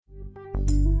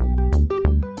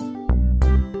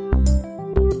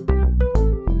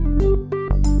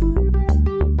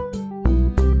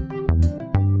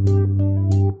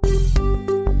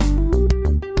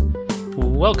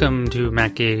to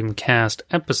Mac Gamecast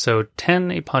episode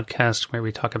 10, a podcast where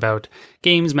we talk about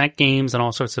games, Mac games, and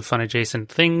all sorts of fun adjacent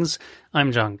things.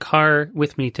 I'm John Carr.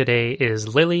 With me today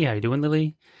is Lily. How you doing,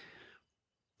 Lily?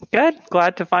 Good.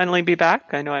 Glad to finally be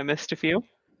back. I know I missed a few.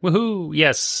 Woohoo!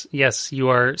 Yes, you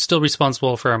are still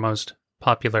responsible for our most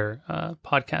popular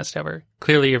podcast ever.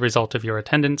 Clearly a result of your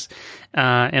attendance.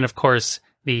 And of course,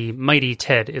 the mighty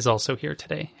Ted is also here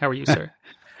today. How are you, sir?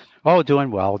 Oh, doing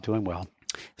well.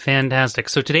 Fantastic.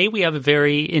 So today we have a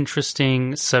very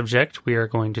interesting subject we are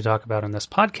going to talk about on this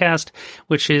podcast,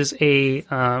 which is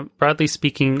broadly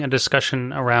speaking, a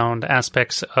discussion around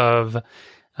aspects of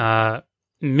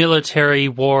military,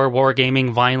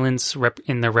 wargaming, violence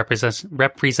in the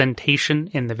representation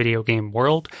in the video game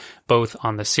world, both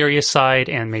on the serious side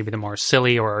and maybe the more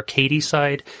silly or arcadey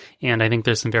side. And I think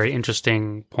there's some very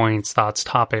interesting points, thoughts,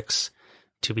 topics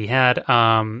to be had.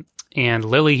 And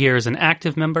Lily here is an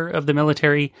active member of the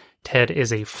military. Ted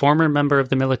is a former member of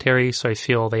the military, so I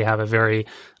feel they have a very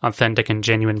authentic and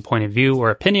genuine point of view or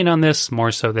opinion on this,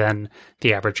 more so than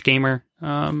the average gamer,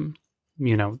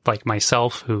 like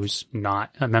myself, who's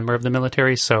not a member of the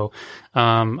military. So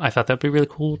I thought that'd be really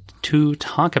cool to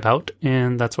talk about,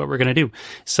 and that's what we're going to do.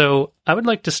 So I would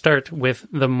like to start with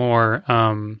the more,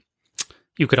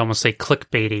 you could almost say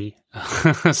clickbaity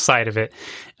side of it,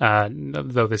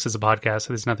 though this is a podcast,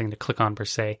 so there's nothing to click on per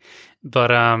se.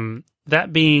 But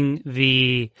that being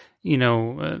the,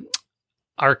 arcadeization,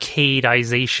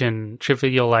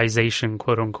 trivialization,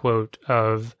 quote unquote,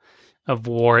 of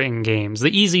war in games.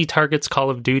 The easy target's Call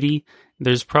of Duty.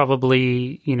 There's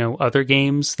probably, other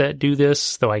games that do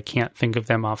this, though I can't think of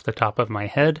them off the top of my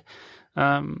head.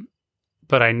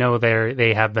 But I know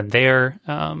they have been there.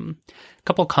 A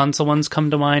couple console ones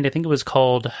come to mind. I think it was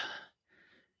called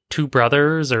Two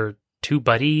Brothers or Two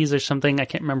Buddies or something. I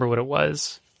can't remember what it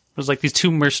was. It was like these two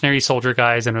mercenary soldier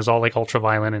guys, and it was all like ultra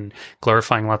violent and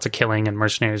glorifying lots of killing, and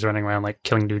mercenaries running around like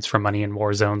killing dudes for money in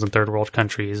war zones in third world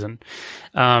countries. And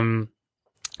and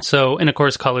of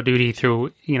course Call of Duty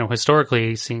through,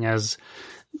 historically, seeing as,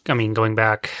 going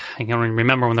back, I can't even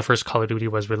remember when the first Call of Duty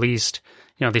was released.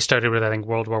 They started with, I think,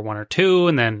 World War I or II,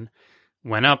 and then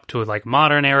went up to like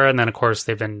modern era, and then of course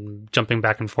they've been jumping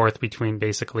back and forth between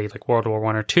basically like World War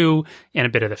I or II and a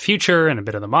bit of the future and a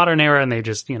bit of the modern era, and they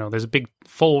just, there's a big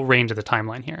full range of the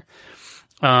timeline here.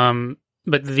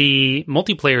 But the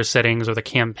multiplayer settings or the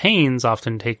campaigns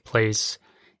often take place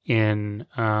in,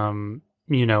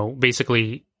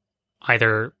 basically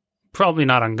either probably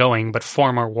not ongoing, but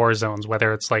former war zones,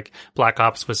 whether it's like Black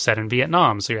Ops was set in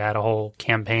Vietnam, so you had a whole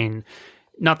campaign.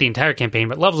 Not the entire campaign,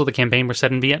 but levels of the campaign were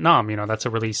set in Vietnam. That's a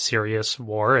really serious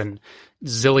war, and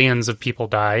zillions of people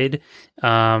died.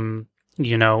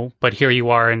 But here you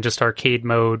are in just arcade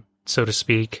mode, so to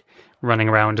speak, running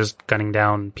around just gunning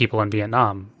down people in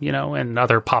Vietnam, and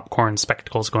other popcorn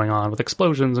spectacles going on with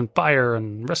explosions and fire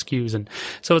and rescues. And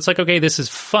so it's like, okay, this is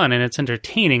fun and it's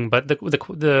entertaining, but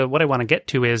the what I want to get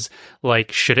to is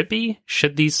like, should it be?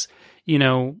 Should these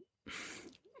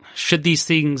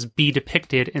things be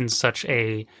depicted in such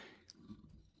a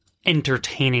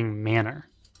entertaining manner?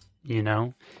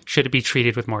 Should it be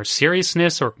treated with more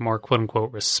seriousness or more quote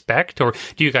unquote respect? Or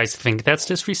do you guys think that's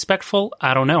disrespectful?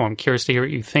 I don't know. I'm curious to hear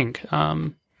what you think.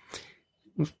 What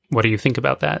do you think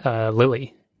about that,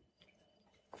 Lily?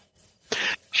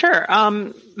 Sure.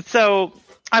 So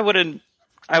I wouldn't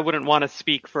want to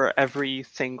speak for every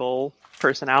single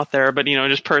person out there, but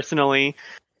just personally,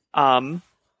 from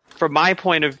my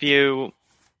point of view,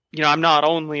 I'm not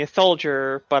only a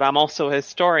soldier, but I'm also a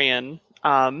historian.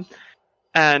 And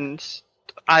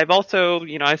I've also,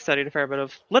 I've studied a fair bit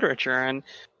of literature,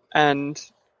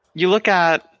 and you look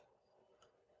at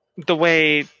the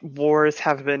way wars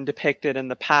have been depicted in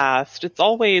the past, it's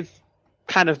always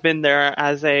kind of been there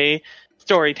as a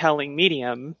storytelling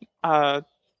medium.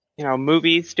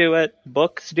 Movies do it,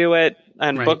 books do it,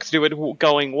 and Right. Books do it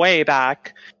going way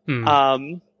back.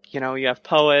 You have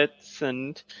poets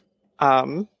and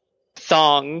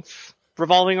songs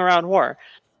revolving around war.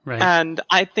 Right. And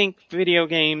I think video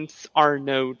games are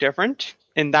no different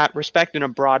in that respect in a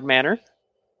broad manner.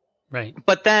 Right.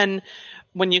 But then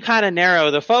when you kind of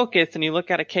narrow the focus and you look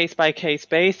at a case-by-case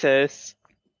basis,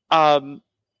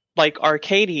 like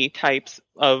arcadey types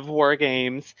of war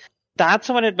games, that's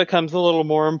when it becomes a little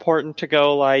more important to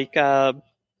go like,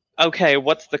 okay,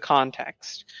 what's the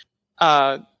context?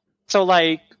 So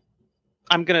like,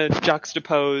 I'm going to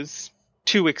juxtapose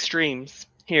two extremes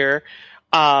here.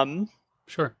 Sure.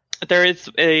 There is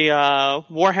a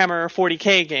Warhammer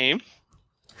 40K game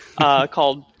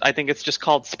called, I think it's just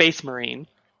called Space Marine.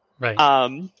 Right.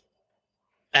 And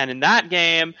in that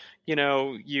game,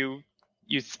 you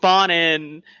spawn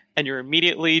in and you're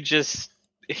immediately just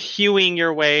hewing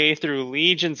your way through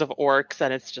legions of orcs,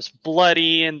 and it's just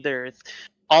bloody, and there's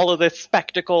all of this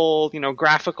spectacle,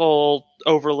 graphical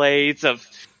overlays of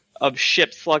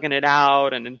ships slugging it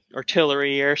out and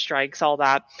artillery airstrikes, all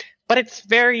that. But it's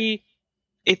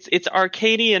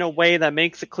arcadey in a way that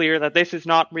makes it clear that this is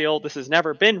not real, this has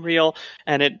never been real,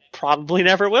 and it probably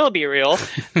never will be real.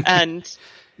 And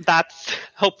that's,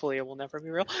 hopefully it will never be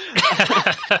real.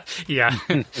 Yeah.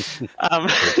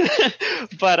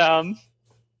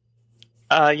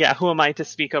 Yeah, who am I to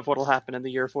speak of what will happen in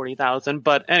the year 40,000?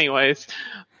 But anyways,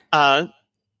 that's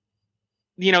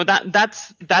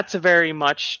a very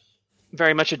much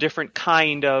a different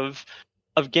kind of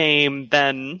game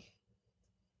than,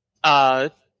 I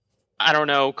don't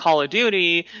know, Call of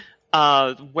Duty,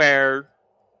 where,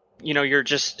 you're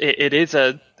just,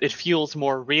 it feels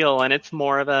more real, and it's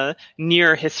more of a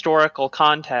near historical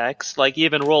context. Like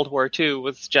even World War II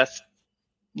was just,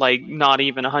 like, not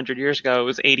even 100 years ago. It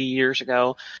was 80 years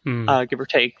ago, give or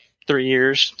take 3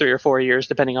 or 4 years,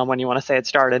 depending on when you want to say it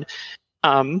started.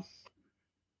 And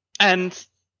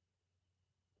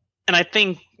I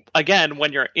think, again,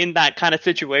 when you're in that kind of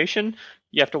situation,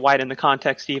 you have to widen the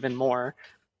context even more.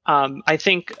 I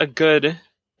think a good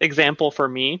example for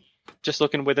me, just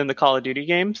looking within the Call of Duty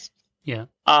games,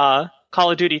 Call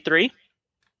of Duty 3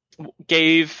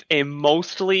 gave a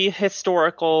mostly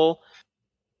historical,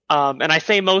 and I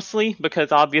say mostly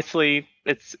because obviously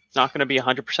it's not going to be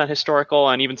 100% historical,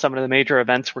 and even some of the major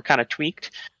events were kind of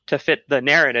tweaked to fit the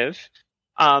narrative.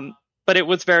 But it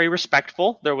was very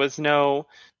respectful. There was no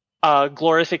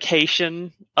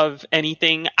glorification of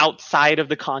anything outside of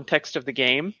the context of the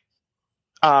game.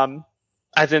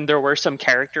 As in, there were some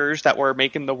characters that were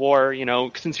making the war,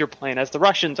 since you're playing as the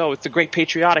Russians, it's a great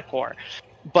patriotic war.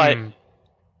 But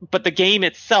the game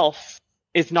itself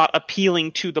is not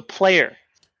appealing to the player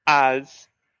as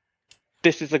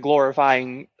this is a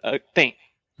glorifying thing.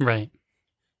 Right.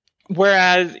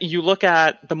 Whereas you look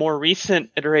at the more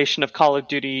recent iteration of Call of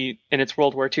Duty in its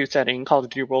World War II setting, Call of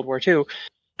Duty World War II,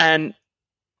 and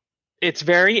it's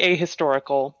very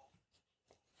ahistorical.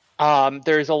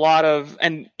 There's a lot of,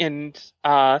 and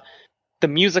the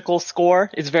musical score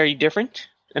is very different.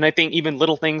 And I think even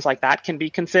little things like that can be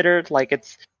considered. Like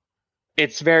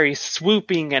it's very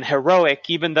swooping and heroic,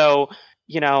 even though,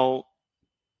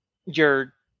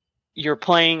 you're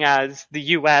playing as the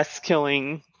US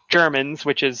killing Germans,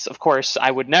 which is, of course,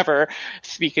 I would never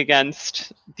speak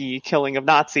against the killing of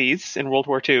Nazis in World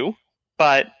War II,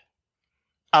 but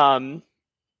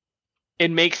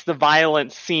it makes the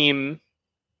violence seem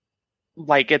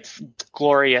like it's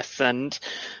glorious and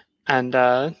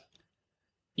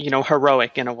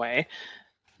heroic in a way.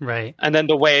 Right. And then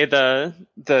the way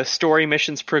the story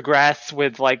missions progress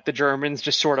with, like, the Germans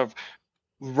just sort of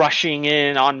rushing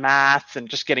in en masse and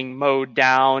just getting mowed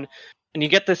down. And you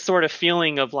get this sort of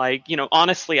feeling of, like,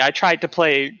 honestly, I tried to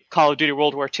play Call of Duty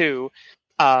World War II,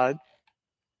 but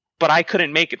I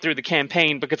couldn't make it through the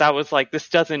campaign because I was like, this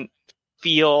doesn't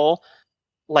feel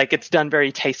like it's done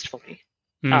very tastefully.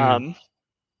 And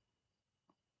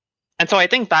so I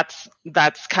think that's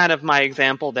kind of my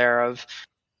example there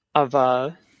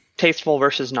of tasteful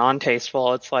versus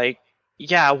non-tasteful. It's like,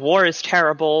 yeah, war is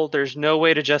terrible. There's no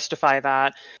way to justify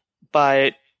that.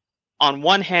 But on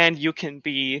one hand, you can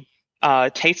be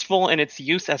tasteful in its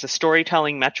use as a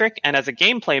storytelling metric and as a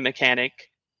gameplay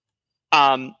mechanic,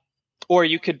 or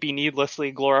you could be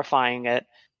needlessly glorifying it,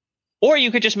 or you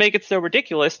could just make it so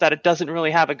ridiculous that it doesn't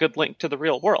really have a good link to the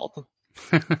real world.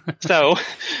 So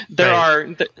there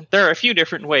are a few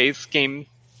different ways game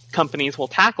companies will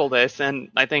tackle this, and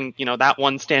I think that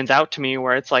one stands out to me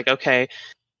where it's like, okay,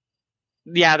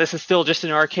 yeah, this is still just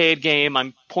an arcade game.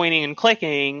 I'm pointing and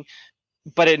clicking,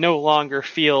 but it no longer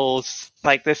feels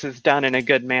like this is done in a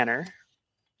good manner.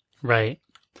 Right.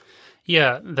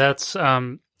 Yeah, that's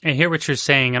I hear what you're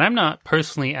saying, and I'm not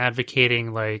personally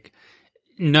advocating like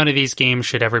none of these games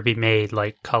should ever be made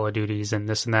like Call of Duties and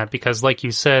this and that, because like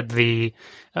you said, the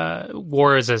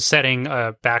war is a setting,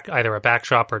 either a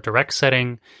backdrop or direct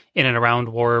setting in and around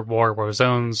war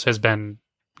zones has been,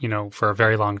 for a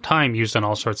very long time used in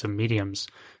all sorts of mediums,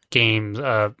 games,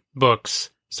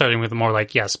 books, starting with more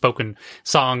like, spoken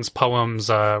songs, poems,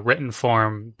 written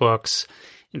form, books,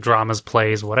 dramas,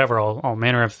 plays, whatever, all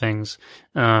manner of things.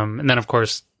 And then, of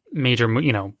course, major,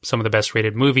 some of the best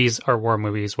rated movies are war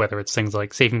movies, whether it's things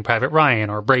like Saving Private Ryan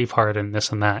or Braveheart and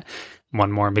this and that.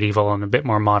 One more medieval and a bit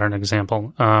more modern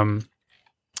example.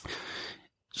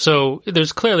 So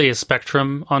there's clearly a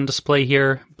spectrum on display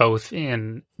here, both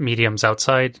in mediums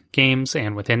outside games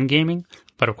and within gaming.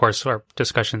 But of course, our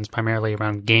discussion's primarily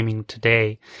around gaming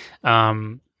today.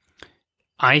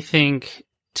 I think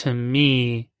to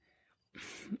me,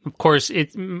 of course, I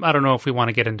don't know if we want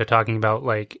to get into talking about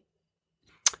like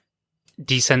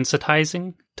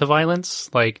desensitizing to violence.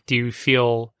 Like, do you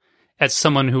feel, as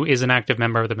someone who is an active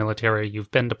member of the military,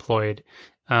 you've been deployed,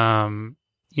 do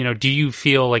you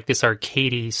feel like this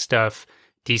arcadey stuff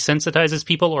desensitizes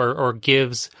people or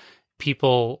gives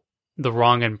people the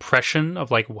wrong impression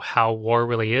of like how war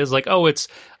really is? Like, I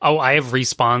have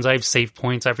respawns, I have save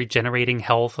points, I have regenerating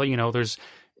health, there's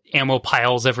ammo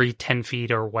piles every 10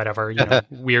 feet or whatever,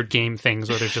 weird game things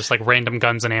where there's just like random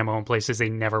guns and ammo in places they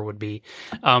never would be.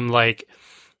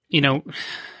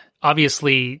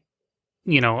 Obviously,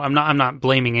 I'm not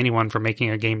blaming anyone for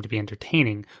making a game to be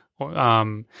entertaining.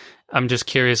 I'm just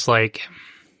curious, like,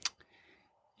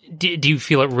 do you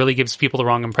feel it really gives people the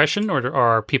wrong impression, or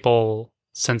are people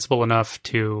sensible enough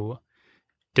to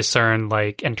discern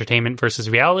like entertainment versus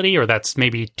reality, or that's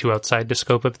maybe too outside the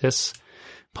scope of this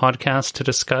podcast to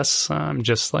discuss? I'm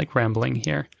just like rambling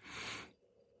here.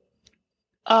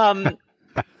 Ted,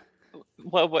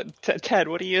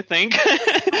 what do you think?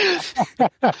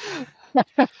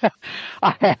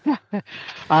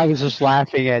 I was just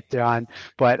laughing at John,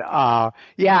 but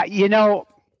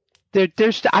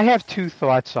there's I have two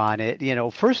thoughts on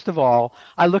it. First of all,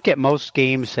 I look at most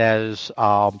games as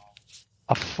a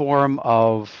form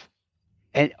of,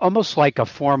 and almost like a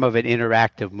form of an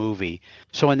interactive movie.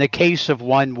 So in the case of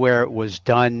one where it was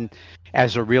done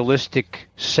as a realistic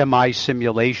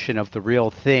semi-simulation of the real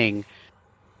thing,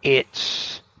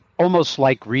 it's almost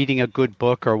like reading a good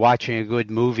book or watching a good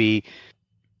movie,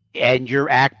 and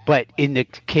but in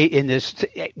this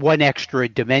one extra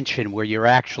dimension where you're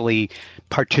actually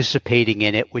participating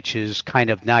in it, which is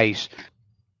kind of nice.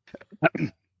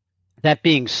 That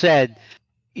being said,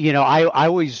 I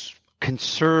was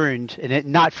concerned, and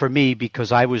not for me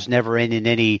because I was never in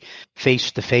any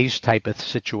face-to-face type of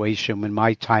situation in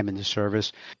my time in the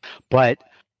service, but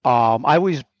I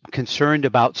was concerned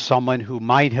about someone who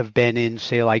might have been in,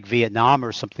 say, like Vietnam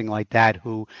or something like that,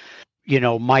 who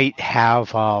might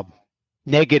have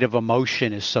negative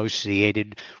emotion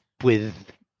associated with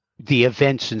the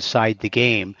events inside the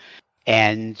game.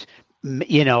 And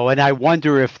I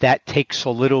wonder if that takes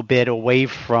a little bit away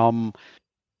from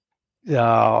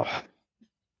the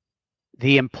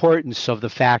importance of the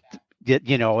fact that,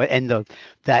 and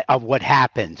that of what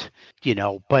happened,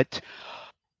 but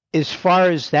as far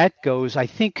as that goes, I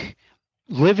think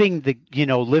living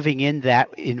in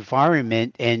that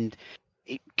environment, and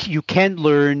you can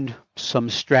learn some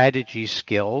strategy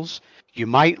skills. You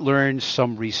might learn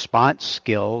some response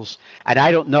skills, and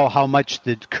I don't know how much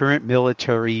the current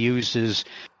military uses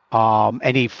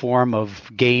any form of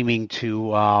gaming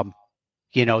to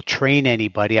train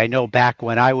anybody. I know back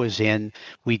when I was in,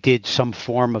 we did some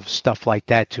form of stuff like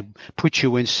that to put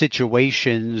you in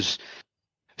situations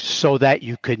so that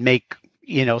you could make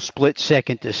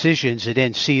split-second decisions and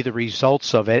then see the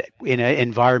results of it in an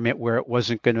environment where it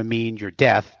wasn't going to mean your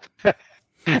death.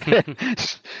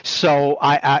 So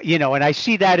and I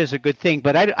see that as a good thing,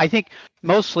 but I think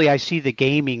mostly I see the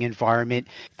gaming environment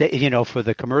that, for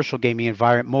the commercial gaming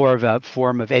environment, more of a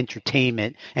form of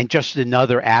entertainment and just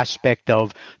another aspect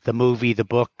of the movie, the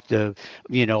book, the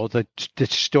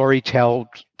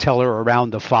storyteller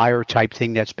around the fire type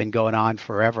thing that's been going on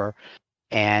forever.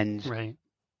 And right.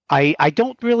 I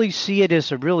don't really see it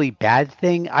as a really bad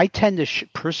thing. I tend to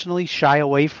personally shy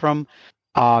away from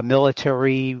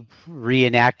military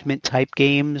reenactment type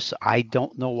games. I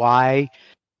don't know why.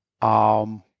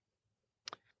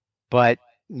 But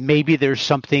maybe there's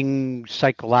something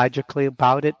psychologically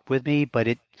about it with me, but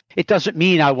it doesn't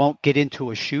mean I won't get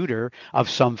into a shooter of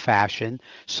some fashion.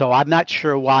 So I'm not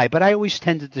sure why, but I always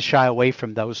tended to shy away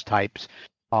from those types.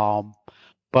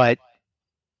 But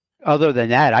other than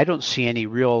that, I don't see any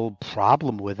real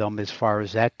problem with them as far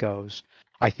as that goes.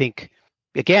 I think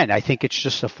it's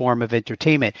just a form of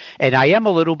entertainment. And I am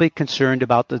a little bit concerned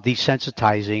about the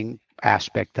desensitizing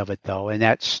aspect of it, though. And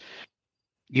that's,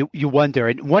 you wonder.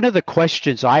 And one of the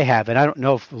questions I have, and I don't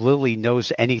know if Lily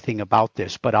knows anything about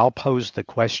this, but I'll pose the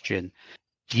question.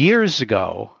 Years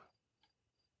ago,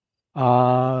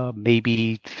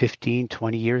 maybe 15,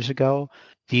 20 years ago,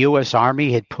 the U.S.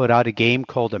 Army had put out a game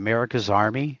called America's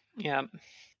Army. Yeah.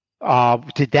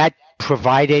 Did that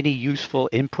provide any useful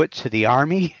input to the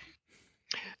Army?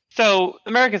 So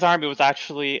America's Army was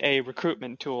actually a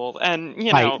recruitment tool, and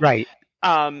right.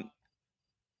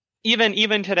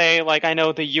 Even today, like, I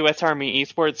know the U.S. Army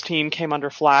esports team came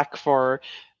under flack for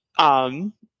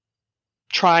trying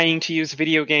to use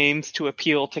video games to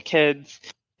appeal to kids,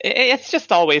 it's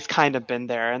just always kind of been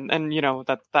there, and you know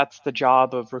that's the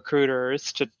job of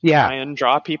recruiters to Yeah. try and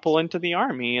draw people into the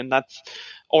army, and that's,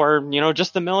 or you know,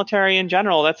 just the military in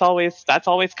general. That's always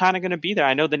kind of going to be there.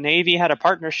 I know the Navy had a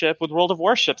partnership with World of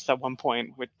Warships at one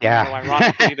point, which, Yeah. you know,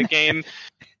 ironically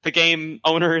the game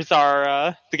owners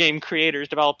are the game creators,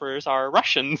 developers are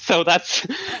Russian, so that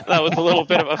was a little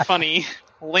bit of a funny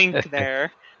link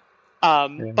there.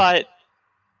 But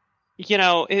you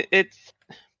know, it's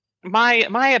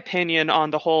my opinion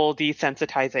on the whole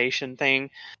desensitization thing.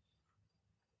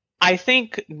 I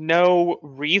think no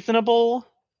reasonable,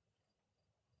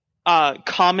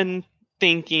 common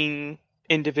thinking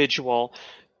individual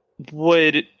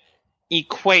would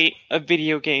equate a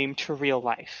video game to real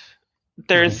life.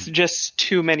 There's just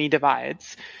too many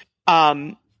divides.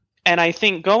 And I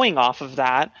think going off of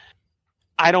that,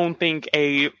 I don't think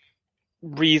a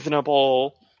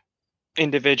reasonable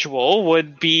individual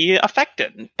would be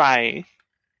affected by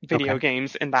video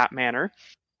games in that manner,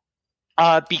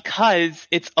 because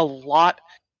it's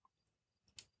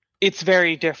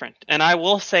very different. And I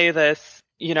will say this,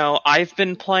 you know, I've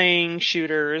been playing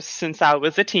shooters since I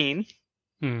was a teen,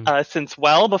 since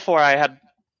well before I had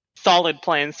solid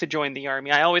plans to join the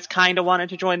army. I always kind of wanted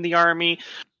to join the army,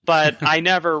 but I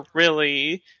never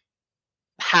really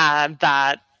had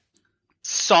that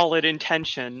solid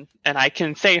intention, and I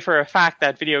can say for a fact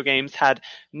that video games had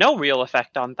no real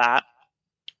effect on that.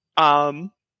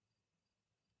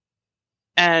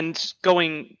 And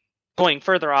going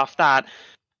further off that,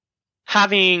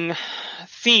 having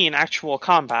seen actual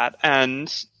combat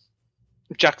and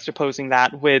juxtaposing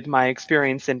that with my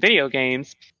experience in video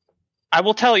games, I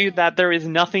will tell you that there is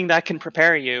nothing that can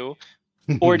prepare you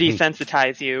or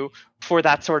desensitize you for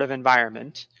that sort of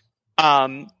environment.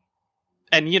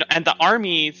 And you know, and the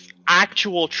Army's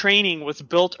actual training was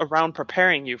built around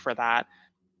preparing you for that,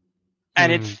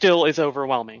 and it still is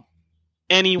overwhelming.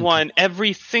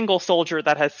 Every single soldier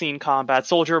that has seen combat,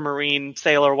 soldier, Marine,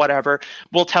 sailor, whatever,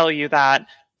 will tell you that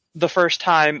the first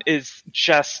time is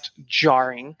just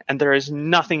jarring, and there is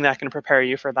nothing that can prepare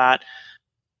you for that.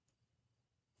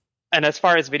 And as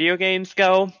far as video games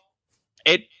go,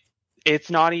 it's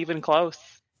not even close.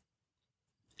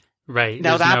 Right.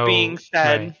 Now, that being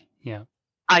said, right. Yeah.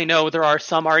 I know there are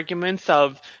some arguments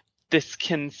of this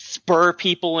can spur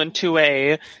people into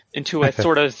a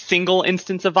sort of single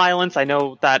instance of violence. I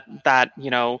know that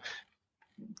you know,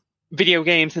 video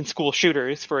games and school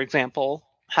shooters, for example,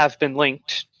 have been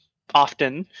linked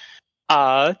often.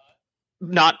 Not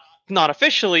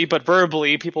officially, but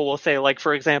verbally, people will say, like,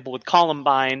 for example, with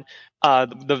Columbine,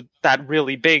 the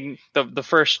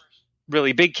first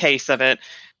really big case of it,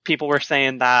 people were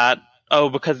saying that, oh,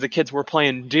 because the kids were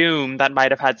playing Doom, that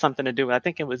might have had something to do with, I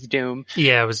think it was Doom.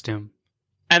 Yeah, it was Doom.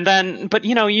 And then, but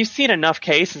you know, you've seen enough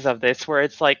cases of this where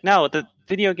it's like, no, the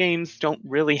video games don't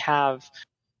really have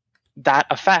that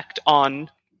effect on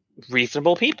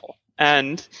reasonable people.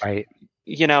 And,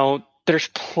 you know, there's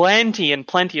plenty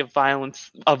of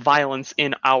violence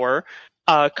in our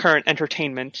current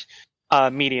entertainment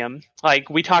medium. Like,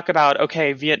 we talk about,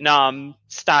 okay, Vietnam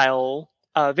style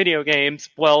video games.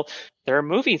 Well, there are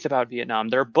movies about Vietnam.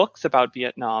 There are books about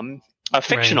Vietnam,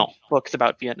 fictional books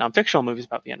about Vietnam, fictional movies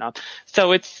about Vietnam.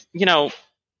 So it's, you know,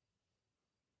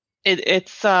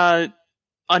 it's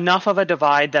enough of a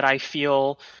divide that I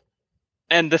feel,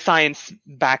 and the science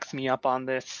backs me up on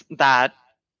this, that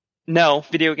no,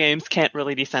 video games can't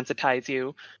really desensitize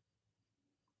you.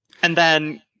 And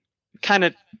then, kind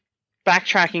of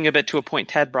backtracking a bit to a point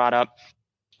Ted brought up,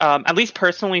 at least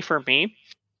personally for me,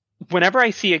 whenever I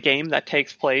see a game that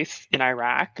takes place in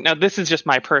Iraq, now this is just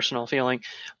my personal feeling,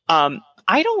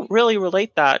 I don't really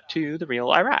relate that to the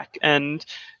real Iraq. And,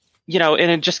 you know,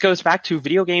 and it just goes back to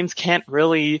video games can't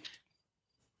really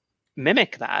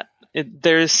mimic that.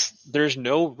 There's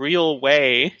no real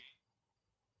way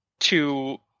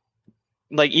to,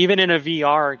 like, even in a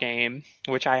VR game,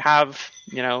 which I have,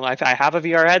 you know, I have a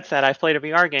VR headset, I've played a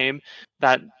VR game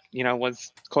that, you know,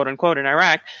 was quote unquote in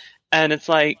Iraq, and it's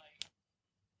like,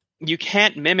 you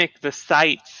can't mimic the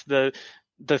sights, the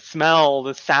smell,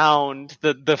 the sound,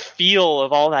 the feel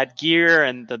of all that gear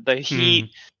and the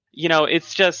heat. You know,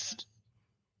 it's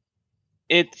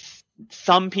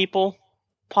some people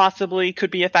possibly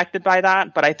could be affected by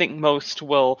that, but I think most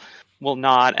will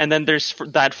not. And then there's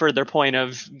that further point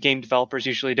of game developers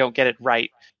usually don't get it right,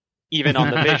 even on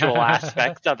the visual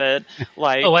aspects of it.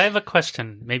 Like, I have a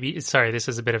question. Maybe, sorry, this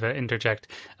is a bit of an interject.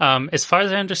 As far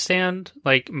as I understand,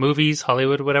 like, movies,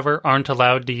 Hollywood, whatever, aren't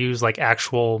allowed to use, like,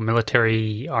 actual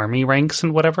military army ranks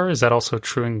and whatever. Is that also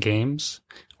true in games?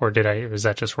 Or is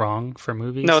that just wrong for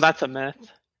movies? No, that's a myth.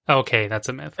 Okay, that's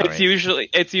a myth. All It's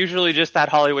right. usually just that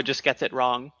Hollywood just gets it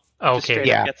wrong. Just Okay.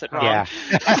 straight up gets it wrong. Yeah.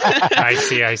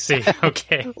 I see.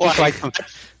 Okay.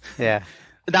 Yeah.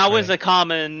 That was a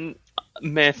common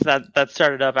myth that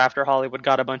started up after Hollywood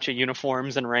got a bunch of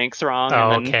uniforms and ranks wrong,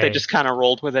 and then they just kind of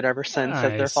rolled with it ever since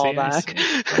as their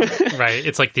fallback. Right.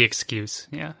 It's like the excuse.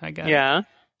 Yeah, I got it. Yeah.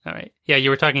 All right. Yeah, you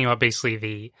were talking about basically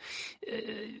the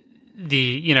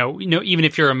even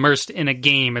if you're immersed in a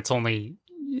game, it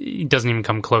doesn't even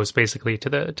come close basically to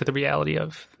the reality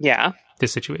of the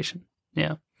situation.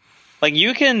 Yeah. Like,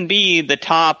 you can be the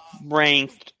top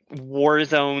ranked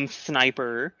Warzone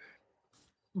sniper,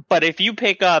 but if you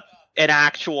pick up an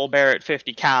actual Barrett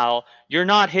 50 cal, you're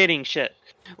not hitting shit.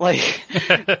 Like,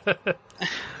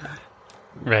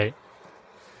 right.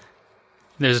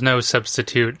 There's no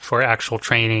substitute for actual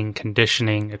training,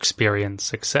 conditioning,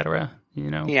 experience, etc.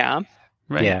 Yeah.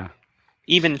 Right. Yeah.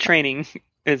 Even training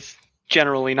is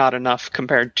generally not enough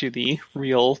compared to the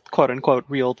real, quote unquote,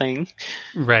 real thing.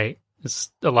 Right.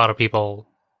 It's a lot of people,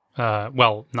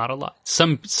 well, not a lot.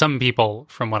 Some people,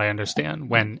 from what I understand,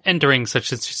 when entering such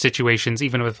situations,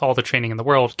 even with all the training in the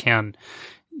world, can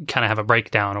kind of have a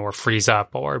breakdown or freeze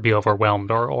up or be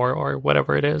overwhelmed or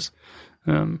whatever it is.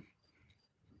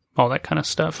 All that kind of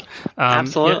stuff.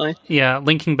 Absolutely. Yeah,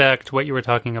 linking back to what you were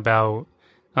talking about,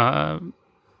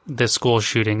 the school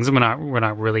shootings. We're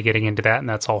not really getting into that, and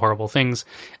that's all horrible things.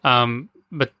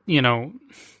 But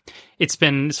it's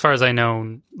been, as far as I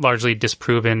know, largely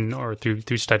disproven or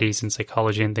through studies in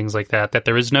psychology and things like that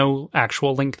there is no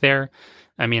actual link there.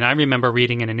 I mean, I remember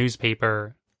reading in a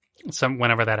newspaper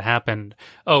whenever that happened.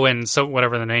 Oh, and so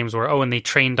whatever the names were. Oh, and they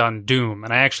trained on Doom,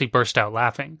 and I actually burst out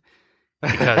laughing.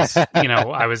 Because,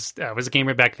 I was a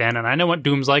gamer back then, and I know what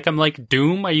Doom's like. I'm like,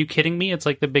 Doom? Are you kidding me? It's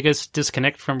like the biggest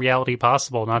disconnect from reality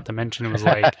possible, not to mention it was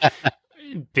like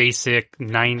basic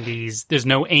 90s. There's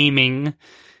no aiming.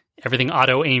 Everything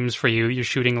auto-aims for you. You're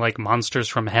shooting like monsters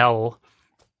from hell.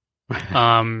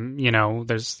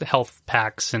 There's health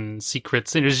packs and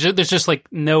secrets. And there's just like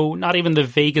not even the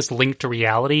vaguest link to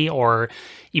reality, or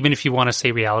even if you want to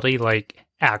say reality, like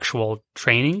actual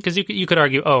training, because you could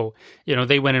argue,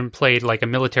 they went and played like a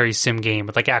military sim game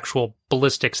with like actual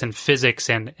ballistics and physics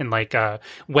and like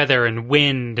weather and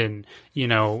wind and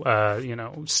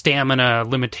stamina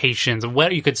limitations.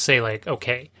 What you could say, like,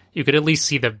 okay, you could at least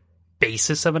see the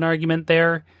basis of an argument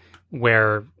there,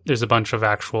 where there's a bunch of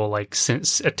actual like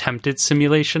attempted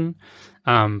simulation.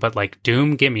 But like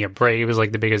Doom, give me a break. It was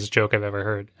like the biggest joke I've ever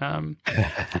heard.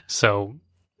 So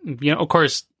of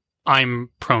course, I'm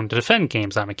prone to defend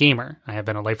games. I'm a gamer. I have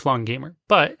been a lifelong gamer.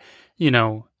 But,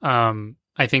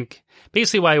 I think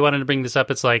basically why I wanted to bring this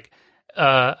up, it's like,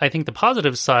 I think the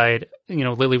positive side,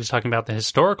 Lily was talking about the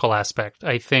historical aspect.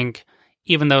 I think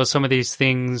even though some of these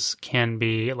things can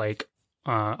be like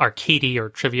arcadey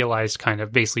or trivialized kind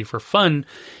of basically for fun,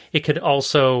 it could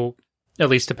also, at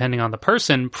least depending on the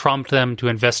person, prompt them to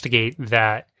investigate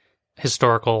that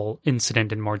historical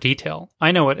incident in more detail.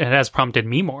 I know it has prompted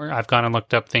me more. I've gone and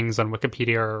looked up things on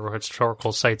Wikipedia or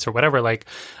historical sites or whatever, like,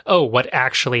 oh, what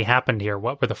actually happened here?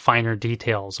 What were the finer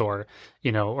details? Or,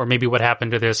 or maybe what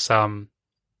happened to this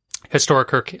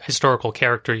historical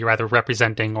character you're either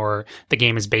representing or the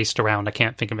game is based around. I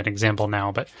can't think of an example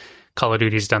now, but Call of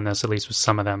Duty's done this, at least with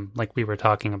some of them, like we were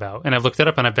talking about. And I've looked it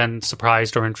up and I've been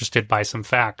surprised or interested by some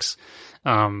facts.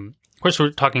 Of course,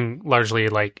 we're talking largely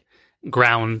like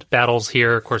ground battles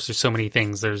here. Of course, there's so many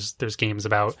things. There's games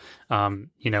about,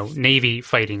 Navy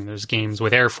fighting. There's games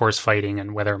with Air Force fighting,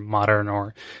 and whether modern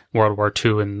or World War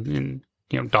II and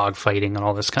dog fighting and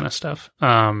all this kind of stuff.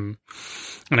 And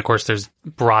of course, there's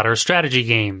broader strategy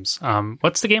games.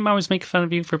 What's the game I always make fun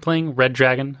of you for playing? Red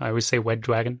Dragon. I always say Wed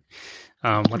Dragon.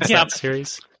 What's that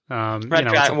series? Red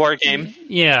Dragon War Game.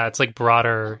 Yeah, it's like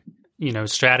broader,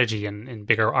 strategy and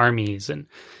bigger armies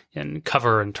and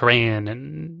cover and terrain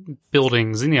and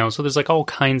buildings, and so there's like all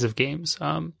kinds of games.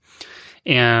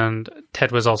 And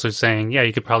Ted was also saying, yeah,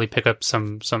 you could probably pick up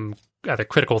some either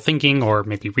critical thinking or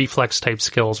maybe reflex type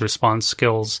skills, response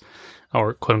skills,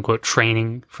 or quote unquote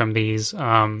training from these.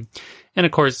 And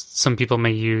of course, some people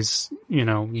may use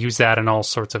that in all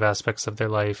sorts of aspects of their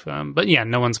life. But yeah,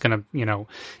 no one's gonna,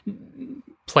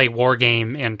 play war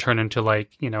game and turn into like,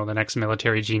 the next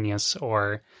military genius,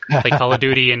 or play Call of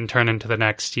Duty and turn into the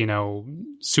next,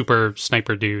 super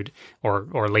sniper dude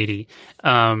or lady.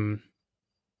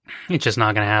 It's just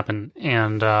not going to happen.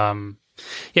 And,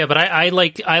 yeah, but I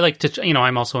like to,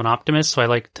 I'm also an optimist, so I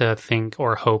like to think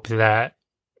or hope that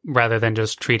rather than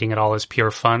just treating it all as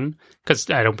pure fun, because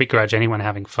I don't begrudge anyone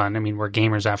having fun. I mean, we're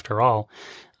gamers after all.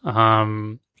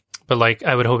 But but like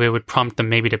I would hope it would prompt them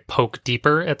maybe to poke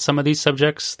deeper at some of these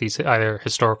subjects, these either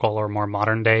historical or more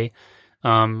modern day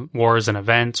wars and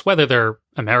events, whether they're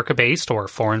America-based or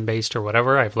foreign-based or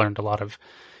whatever. I've learned a lot of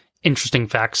interesting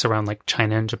facts around like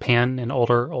China and Japan and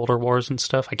older wars and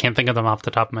stuff. I can't think of them off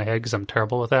the top of my head because I'm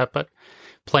terrible with that, but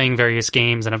playing various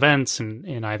games and events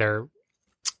and either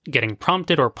getting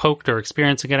prompted or poked or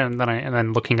experiencing it, and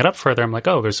then looking it up further, I'm like,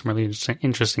 oh, there's some really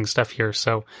interesting stuff here.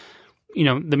 So,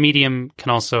 the medium can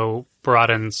also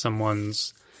broaden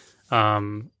someone's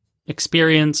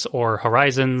experience or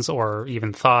horizons or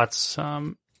even thoughts.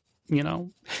 I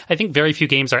think very few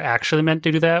games are actually meant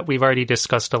to do that. We've already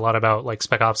discussed a lot about like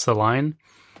Spec Ops: The Line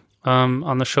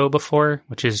on the show before,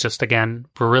 which is just, again,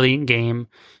 brilliant game.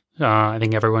 I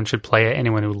think everyone should play it.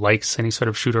 Anyone who likes any sort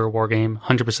of shooter or war game,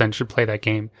 100% should play that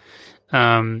game.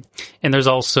 And there's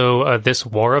also This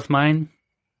War of Mine,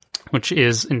 which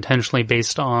is intentionally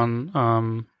based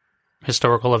on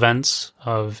historical events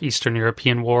of Eastern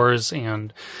European wars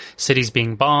and cities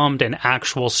being bombed and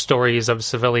actual stories of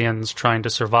civilians trying to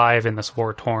survive in this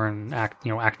war-torn,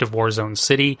 active war zone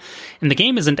city. And the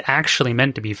game isn't actually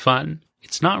meant to be fun.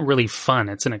 It's not really fun.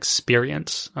 It's an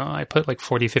experience. I put like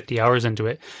 40, 50 hours into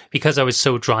it because I was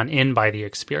so drawn in by the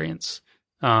experience.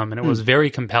 And it was very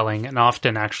compelling and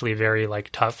often actually very like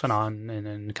tough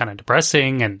and kind of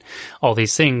depressing and all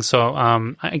these things. So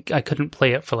I couldn't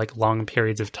play it for like long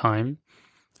periods of time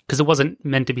because it wasn't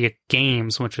meant to be a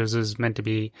game so much as it was meant to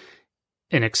be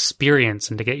an experience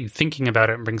and to get you thinking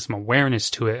about it and bring some awareness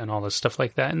to it and all this stuff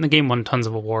like that. And the game won tons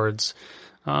of awards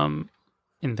and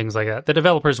things like that. The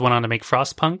developers went on to make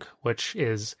Frostpunk, which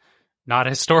is not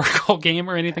a historical game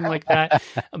or anything like that,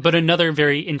 but another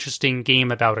very interesting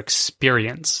game about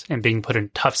experience and being put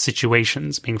in tough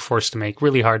situations, being forced to make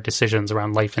really hard decisions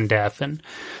around life and death. And,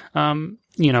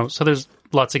 so there's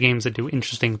lots of games that do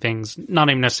interesting things, not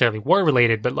even necessarily war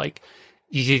related, but like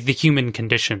the human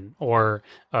condition or,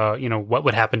 what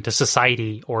would happen to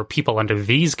society or people under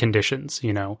these conditions,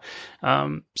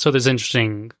 So there's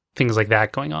interesting things like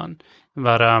that going on.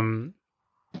 But,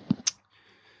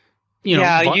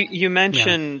 you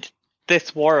mentioned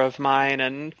This War of Mine,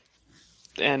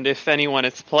 and if anyone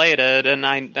has played it,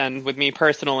 and with me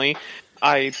personally,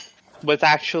 I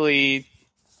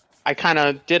kind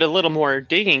of did a little more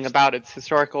digging about its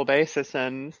historical basis,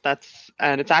 and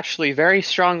it's actually very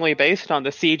strongly based on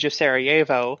the siege of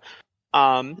Sarajevo,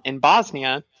 in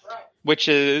Bosnia, which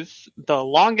is the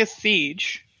longest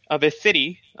siege of a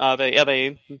city of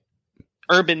a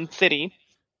urban city,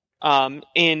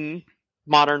 in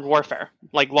modern warfare,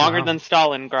 like longer than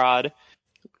Stalingrad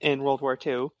in World War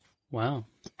II. Wow.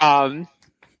 And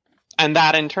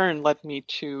that in turn led me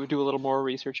to do a little more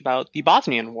research about the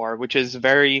Bosnian War, which is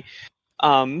very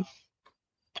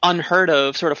unheard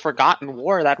of, sort of forgotten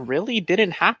war that really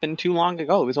didn't happen too long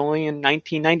ago. It was only in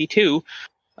 1992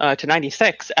 to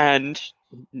 96, and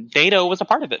NATO was a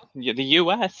part of it. The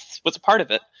US was a part of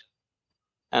it.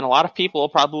 And a lot of people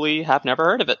probably have never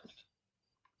heard of it.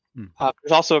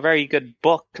 There's also a very good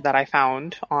book that I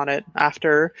found on it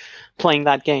after playing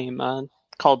that game,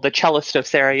 called The Cellist of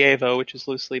Sarajevo, which is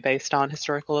loosely based on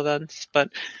historical events. But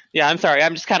yeah, I'm sorry,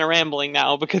 I'm just kind of rambling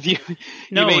now because you.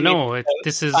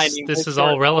 This is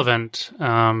all relevant.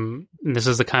 This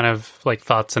is the kind of like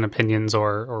thoughts and opinions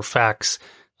or facts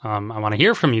I want to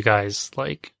hear from you guys,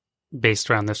 like based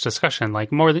around this discussion,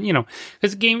 like more than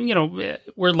because game,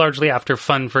 we're largely after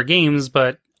fun for games,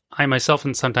 but I myself,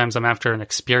 and sometimes I'm after an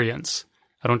experience.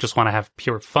 I don't just want to have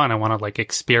pure fun. I want to like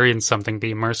experience something,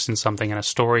 be immersed in something, in a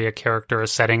story, a character, a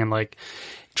setting, and like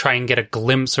try and get a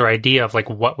glimpse or idea of like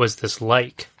what was this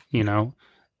like,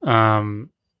 and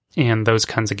those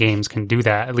kinds of games can do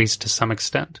that, at least to some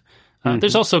extent.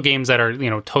 There's also games that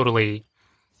are, totally,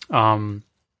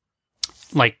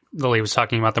 like Lily was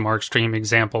talking about, the more extreme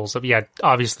examples of,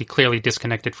 obviously clearly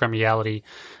disconnected from reality.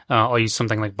 I'll use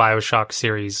something like BioShock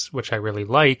series, which I really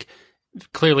like.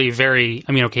 Clearly very,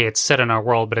 it's set in our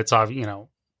world, but it's, I don't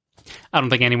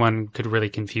think anyone could really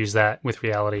confuse that with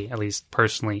reality, at least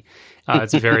personally.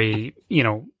 It's very,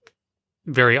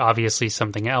 very obviously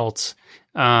something else.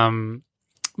 But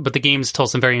the games tell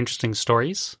some very interesting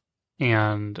stories.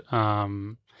 And at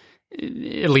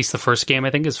least the first game, I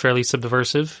think, is fairly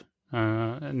subversive.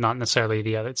 Not necessarily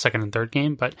the other second and third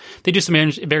game, but they do some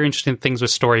very interesting things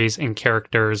with stories and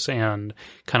characters and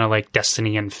kind of like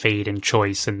destiny and fate and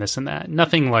choice and this and that.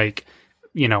 Nothing like,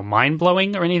 mind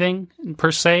blowing or anything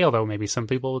per se, although maybe some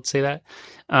people would say that.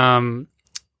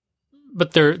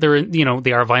 But they're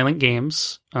they are violent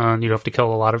games. You do have to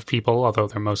kill a lot of people, although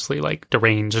they're mostly like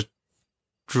deranged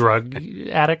drug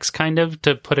addicts, kind of,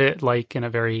 to put it like in a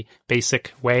very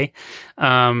basic way.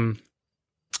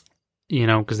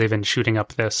 because they've been shooting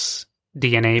up this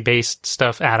DNA-based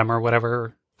stuff, Adam or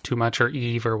whatever, too much, or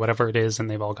Eve or whatever it is, and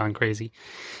they've all gone crazy.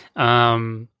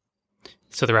 So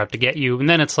they're out to get you. And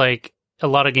then it's like, a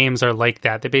lot of games are like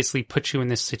that. They basically put you in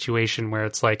this situation where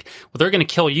it's like, well, they're going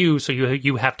to kill you, so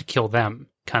you have to kill them,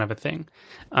 kind of a thing.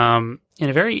 In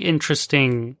a very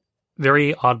interesting,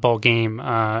 very oddball game,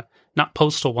 not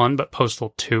Postal 1, but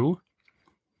Postal 2.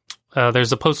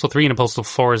 There's a Postal 3 and a Postal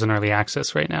 4 is in early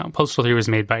access right now. Postal 3 was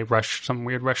made by some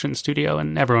weird Russian studio,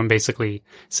 and everyone basically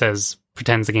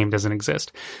pretends the game doesn't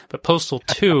exist. But Postal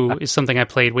 2 is something I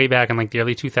played way back in like the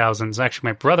early 2000s. Actually,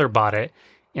 my brother bought it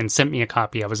and sent me a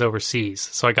copy. I was overseas,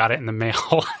 so I got it in the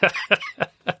mail.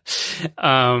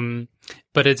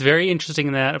 But it's very interesting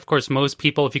in that, of course, most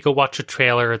people, if you go watch a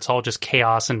trailer, it's all just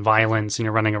chaos and violence, and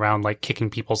you're running around like kicking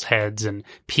people's heads and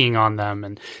peeing on them.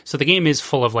 And so the game is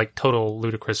full of like total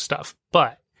ludicrous stuff.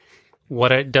 But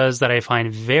what it does that I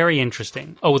find very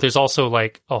interesting, there's also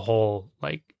like a whole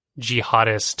like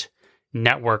jihadist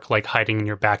network like hiding in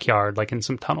your backyard, like in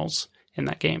some tunnels in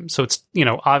that game. So it's,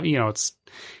 it's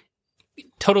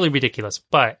totally ridiculous,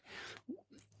 but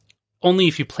only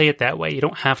if you play it that way. You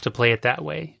don't have to play it that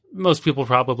way. Most people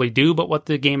probably do, but what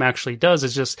the game actually does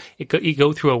is just you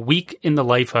go through a week in the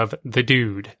life of the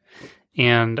dude,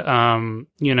 and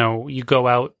you just go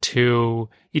out to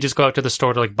the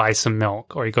store to like buy some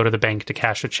milk, or you go to the bank to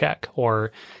cash a check,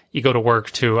 or you go to work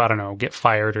to, I don't know, get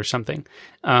fired or something,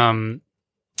 or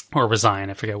resign.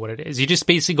 I forget what it is. You just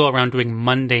basically go around doing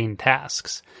mundane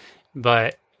tasks,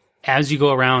 but as you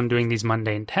go around doing these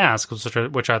mundane tasks,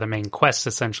 which are the main quests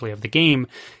essentially of the game,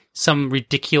 some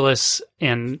ridiculous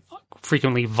and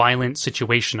frequently violent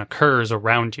situation occurs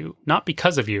around you, not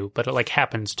because of you, but it like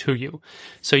happens to you.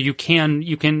 So you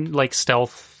can like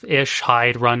stealth-ish,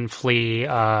 hide, run, flee.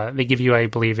 They give you, I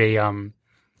believe, oh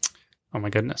my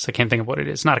goodness, I can't think of what it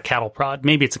is. Not a cattle prod.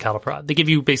 Maybe it's a cattle prod. They give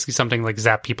you basically something like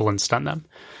zap people and stun them.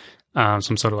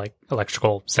 Some sort of like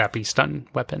electrical zappy stun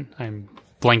weapon. I'm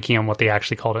blanking on what they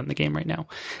actually called it in the game right now.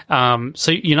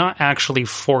 So you're not actually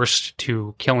forced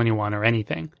to kill anyone or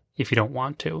anything if you don't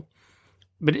want to.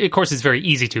 But of course it's very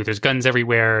easy to. There's guns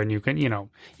everywhere, and you can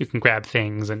grab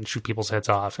things and shoot people's heads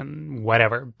off and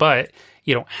whatever, but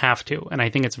you don't have to. And I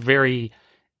think it's very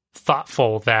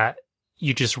thoughtful that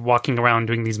you just walking around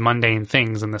doing these mundane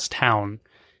things in this town,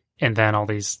 and then all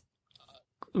these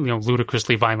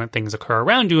ludicrously violent things occur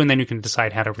around you, and then you can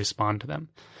decide how to respond to them.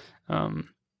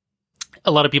 A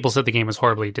lot of people said the game was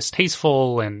horribly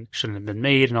distasteful and shouldn't have been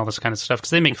made and all this kind of stuff, because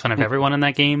they make fun of everyone in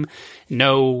that game.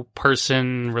 No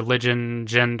person, religion,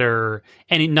 gender,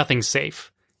 nothing's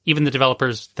safe. Even the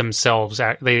developers themselves,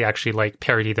 they actually like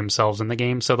parody themselves in the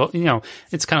game. So,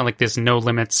 it's kind of like this no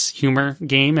limits humor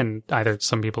game, and either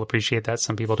some people appreciate that,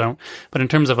 some people don't. But in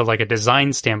terms of a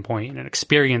design standpoint and an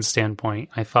experience standpoint,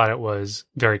 I thought it was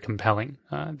very compelling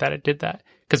that it did that.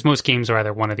 Because most games are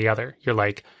either one or the other. You're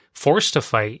like forced to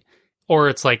fight, or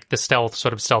it's like the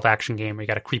stealth action game where you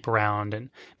got to creep around and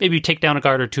maybe you take down a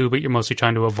guard or two, but you're mostly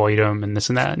trying to avoid them and this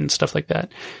and that and stuff like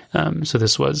that. So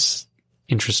this was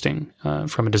interesting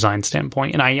from a design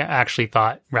standpoint, and I actually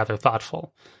thought rather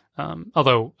thoughtful.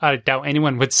 Although I doubt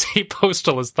anyone would say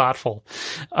Postal is thoughtful,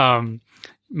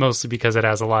 mostly because it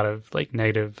has a lot of like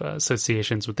negative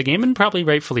associations with the game, and probably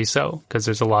rightfully so, because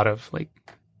there's a lot of like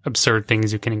absurd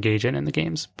things you can engage in the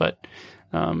games. But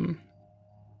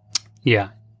yeah.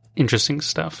 Interesting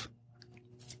stuff.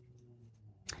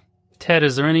 Ted,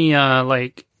 is there any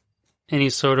any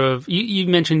sort of you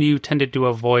mentioned you tended to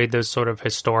avoid those sort of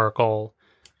historical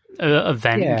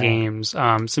event games,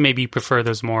 so maybe you prefer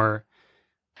those more.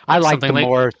 I like the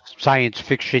more science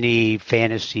fiction-y,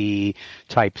 fantasy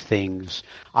type things.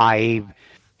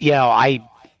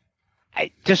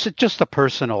 Just a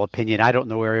personal opinion. I don't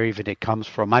know where even it comes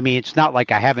from. I mean, it's not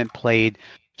like I haven't played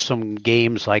some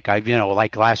games like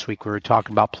like last week we were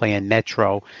talking about playing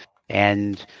Metro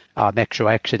and Metro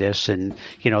Exodus, and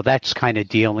that's kind of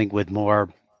dealing with more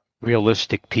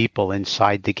realistic people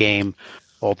inside the game.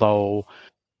 Although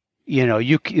you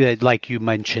like you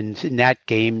mentioned, in that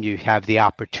game you have the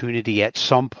opportunity at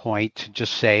some point to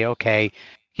just say, okay,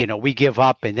 we give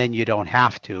up, and then you don't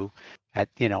have to.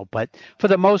 But for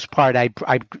the most part, I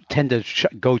tend to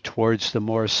go towards the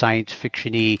more science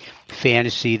fiction-y,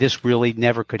 fantasy, this really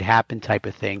never could happen type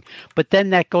of thing. But then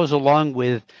that goes along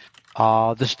with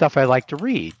the stuff I like to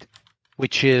read,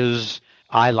 which is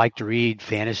I like to read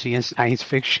fantasy and science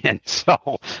fiction.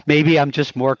 So maybe I'm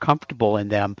just more comfortable in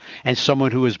them, and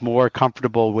someone who is more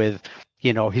comfortable with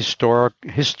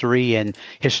history and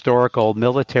historical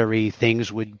military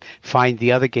things would find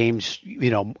the other games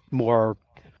more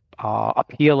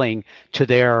appealing to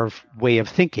their way of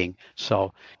thinking.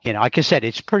 So, like I said,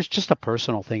 it's just a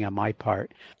personal thing on my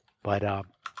part, but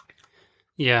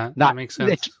Yeah, not that makes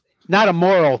sense. it's not a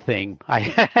moral thing.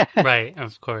 Right,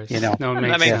 of course. No, it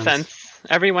that makes sense.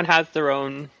 Everyone has their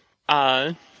own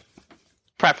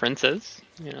preferences.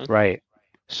 Right.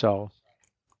 So.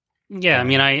 Yeah, I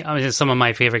mean, some of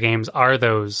my favorite games are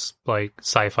those like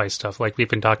sci-fi stuff, like we've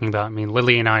been talking about. I mean,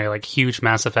 Lily and I are like huge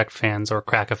Mass Effect fans, or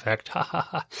Crack Effect.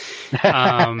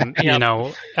 You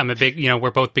know, I'm a big,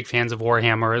 we're both big fans of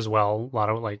Warhammer as well. A lot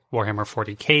of like Warhammer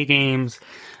 40K games.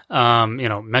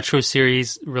 Metro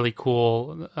series, really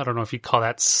cool. I don't know if you'd call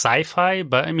that sci-fi,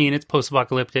 but I mean, it's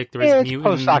post-apocalyptic. There is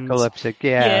mutants. Post-apocalyptic,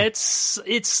 yeah. Yeah,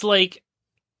 it's like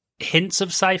hints of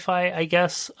sci-fi, I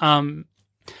guess.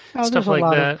 Stuff like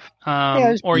that.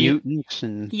 Or mutants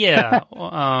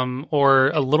or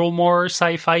a little more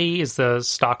sci-fi is the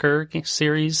Stalker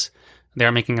series.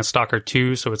 They're making a Stalker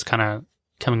 2, so it's kind of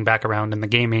coming back around in the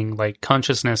gaming like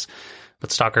consciousness.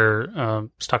 But Stalker,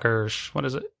 what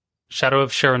is it? Shadow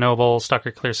of Chernobyl,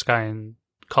 Stalker Clear Sky, and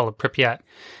Call of Pripyat.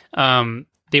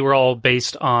 They were all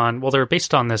based on. Well, they were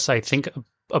based on this. I think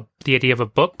the idea of a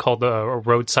book called a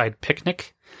Roadside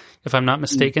Picnic, if I'm not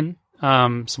mistaken.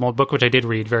 Some old book, which I did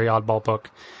read, very oddball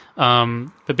book.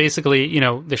 But basically,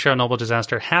 the Chernobyl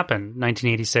disaster happened.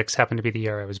 1986 happened to be the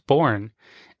year I was born.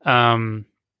 Of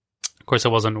course, I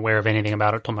wasn't aware of anything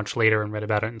about it till much later and read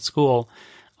about it in school.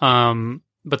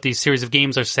 But these series of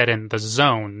games are set in the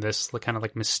zone, this kind of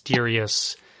like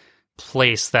mysterious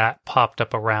place that popped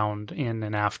up around in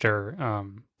and after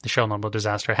the Chernobyl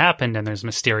disaster happened. And there's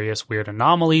mysterious, weird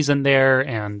anomalies in there,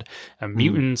 and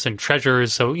mutants and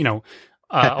treasures. So,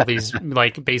 all these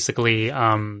like basically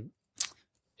I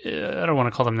don't want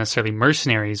to call them necessarily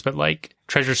mercenaries, but like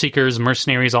treasure seekers,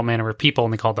 mercenaries, all manner of people,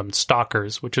 and they call them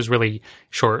stalkers, which is really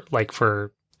short, like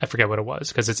for, I forget what it was,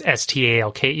 because it's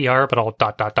STALKER, but all ...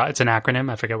 It's an acronym.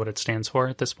 I forget what it stands for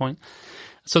at this point.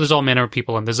 So there's all manner of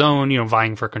people in the zone,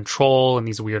 vying for control, and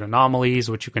these weird anomalies,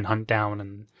 which you can hunt down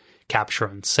and capture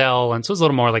and sell. And so it's a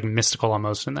little more like mystical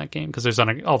almost in that game, because there's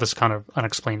all this kind of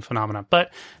unexplained phenomena.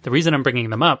 But the reason I'm bringing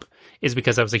them up is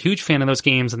because I was a huge fan of those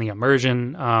games and the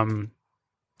immersion,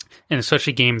 and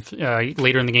especially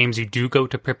later in the games, you do go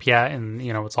to Pripyat and,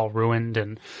 it's all ruined.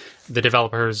 And the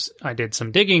developers, I did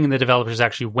some digging, and the developers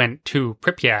actually went to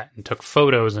Pripyat and took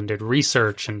photos and did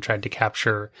research and tried to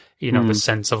capture, the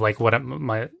sense of like what it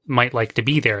might like to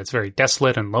be there. It's very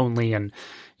desolate and lonely and,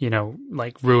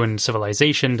 like ruined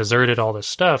civilization, deserted, all this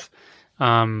stuff.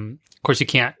 Of course, you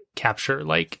can't capture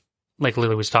like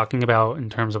Lily was talking about in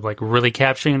terms of like really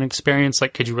capturing an experience.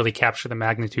 Like, could you really capture the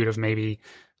magnitude of maybe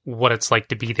what it's like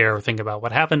to be there or think about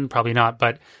what happened? Probably not,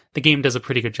 but the game does a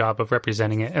pretty good job of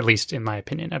representing it, at least in my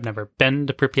opinion. I've never been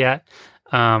to Pripyat,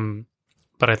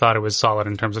 but I thought it was solid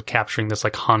in terms of capturing this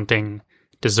like haunting,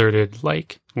 deserted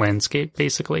like landscape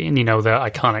basically. And the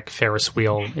iconic Ferris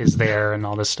wheel is there and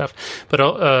all this stuff.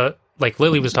 But like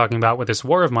Lily was talking about, with this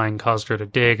war of mine caused her to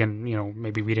dig and,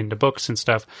 maybe read into books and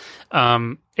stuff.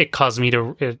 It caused me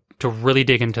to really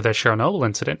dig into the Chernobyl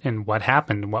incident and what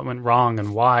happened and what went wrong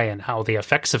and why and how the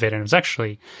effects of it. And it was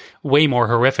actually way more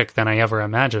horrific than I ever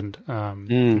imagined,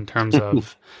 in terms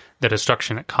of the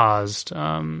destruction it caused,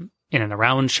 in and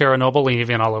around Chernobyl, and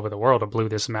even all over the world. It blew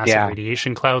this massive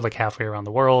radiation cloud like halfway around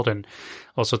the world and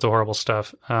all sorts of horrible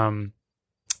stuff.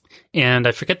 And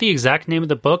I forget the exact name of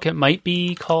the book. It might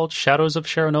be called Shadows of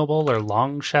Chernobyl or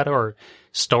Long Shadow or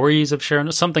Stories of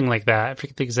Chernobyl, something like that. I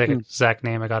forget the exact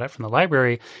name. I got it from the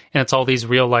library. And it's all these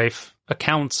real life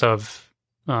accounts of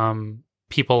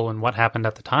people and what happened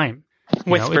at the time.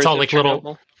 It's all like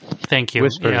little... Thank you.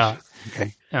 Whispers. Yeah.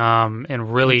 Okay.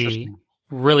 And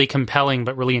really compelling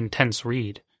but really intense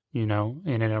read, in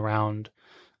and around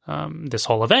this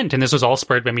whole event. And this was all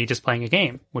spurred by me just playing a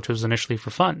game, which was initially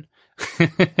for fun.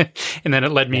 And then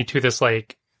it led me to this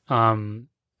like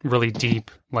really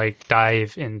deep like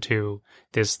dive into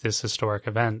this historic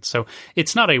event. So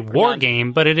it's not a war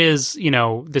game, but it is,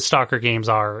 the Stalker games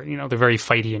are, they're very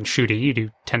fighty and shooty. You do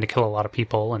tend to kill a lot of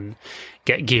people and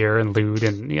get gear and loot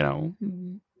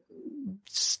and,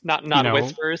 not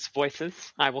whispers,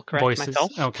 voices. I will correct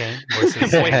myself. Okay.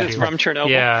 Voices. Voices from Chernobyl.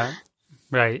 Yeah.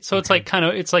 Right. So it's like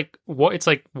it's like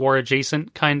war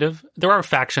adjacent kind of. There are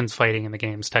factions fighting in the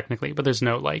games technically, but there's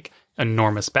no like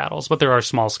enormous battles, but there are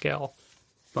small scale.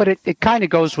 But it kind of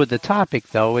goes with the topic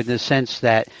though, in the sense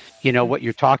that, what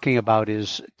you're talking about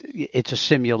is it's a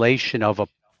simulation of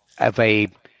a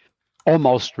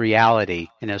almost reality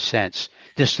in a sense.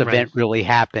 This event really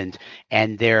happened,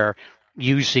 and they're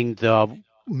using the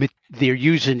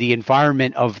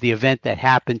environment of the event that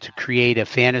happened to create a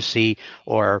fantasy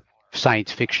or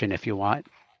science fiction, if you want,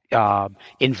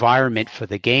 environment for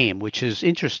the game, which is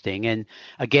interesting. And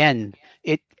again,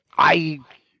 I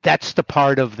that's the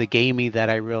part of the gaming that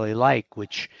I really like,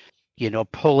 which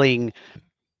pulling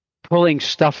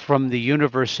stuff from the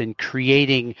universe and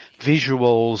creating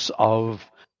visuals of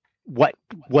what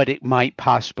it might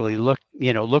possibly look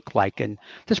like. And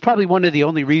that's probably one of the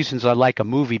only reasons I like a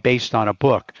movie based on a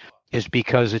book, is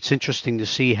because it's interesting to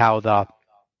see how the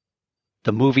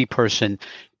movie person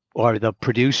or the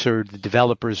producer, the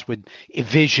developers would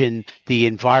envision the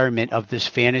environment of this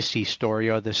fantasy story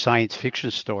or the science fiction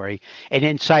story. And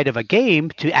inside of a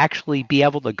game, to actually be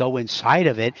able to go inside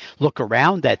of it, look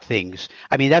around at things.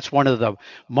 I mean, that's one of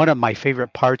my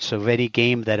favorite parts of any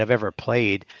game that I've ever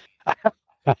played.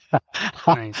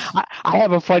 Nice. I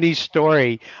have a funny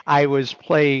story. I was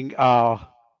playing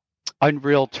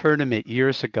Unreal Tournament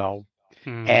years ago.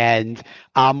 And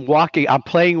I'm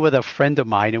playing with a friend of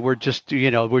mine, and we're just,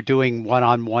 we're doing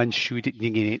one-on-one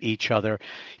shooting at each other.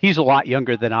 He's a lot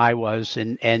younger than I was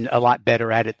and a lot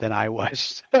better at it than I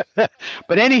was. But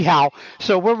anyhow,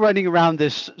 so we're running around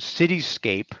this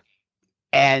cityscape,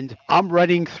 and I'm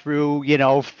running through,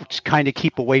 to kind of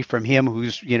keep away from him,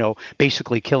 who's,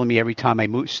 basically killing me every time I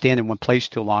stand in one place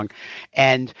too long.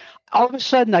 And all of a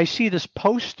sudden I see this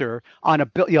poster on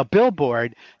a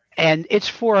billboard, and it's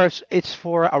for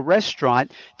a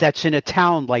restaurant that's in a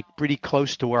town like pretty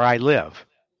close to where I live.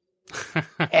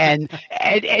 and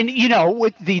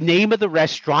with the name of the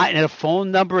restaurant and a phone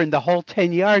number and the whole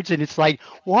 10 yards, and it's like,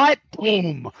 what?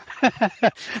 Boom.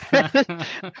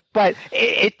 But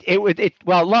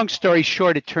well, long story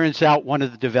short, it turns out one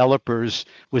of the developers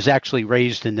was actually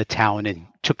raised in the town and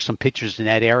took some pictures in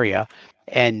that area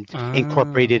and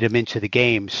incorporated him into the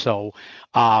game. So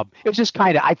it was just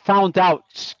I found out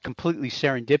completely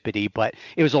serendipity, but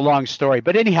it was a long story.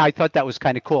 But anyhow, I thought that was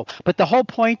kind of cool. But the whole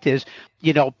point is,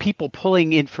 people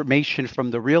pulling information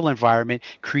from the real environment,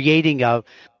 creating a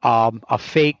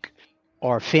fake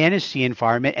or fantasy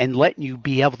environment, and letting you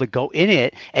be able to go in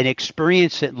it and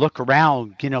experience it, look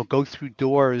around, go through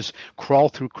doors, crawl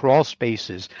through crawl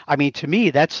spaces. I mean, to me,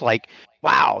 that's like,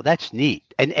 wow, that's neat.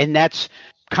 And that's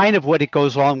kind of what it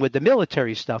goes along with the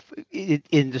military stuff,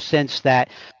 in the sense that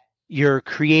you're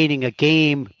creating a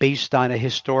game based on a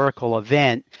historical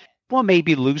event. Well,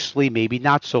 maybe loosely, maybe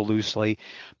not so loosely,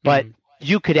 but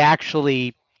you could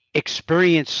actually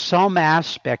experience some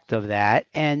aspect of that,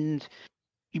 and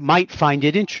you might find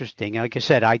it interesting. Like I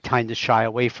said, I tend to shy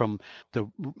away from the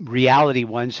reality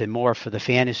ones and more for the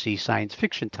fantasy science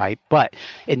fiction type. But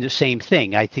in the same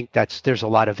thing, I think there's a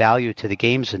lot of value to the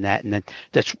games in that, and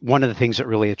that's one of the things that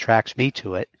really attracts me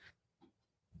to it.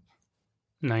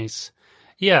 Nice.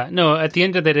 Yeah, no, at the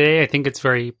end of the day, I think it's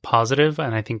very positive,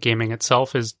 and I think gaming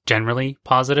itself is generally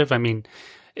positive. I mean,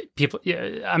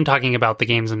 I'm talking about the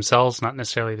games themselves, not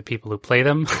necessarily the people who play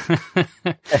them.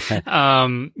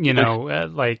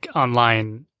 Like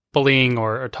online bullying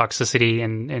or toxicity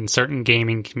in certain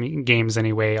games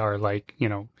anyway are like,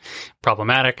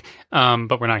 problematic.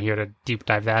 But we're not here to deep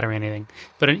dive that or anything.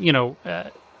 But,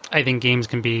 I think games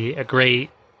can be a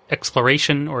great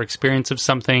exploration or experience of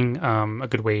something, a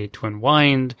good way to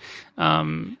unwind.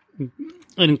 And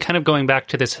kind of going back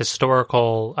to this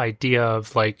historical idea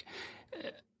of like,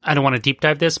 I don't want to deep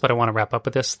dive this, but I want to wrap up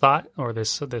with this thought or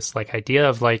this like idea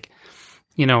of like,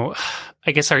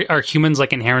 I guess are humans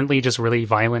like inherently just really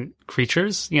violent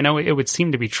creatures? It would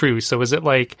seem to be true. So is it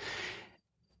like,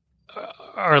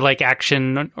 are like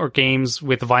action or games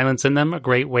with violence in them a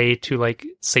great way to like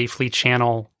safely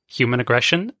channel human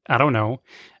aggression? I don't know.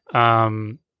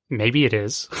 Maybe it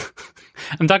is.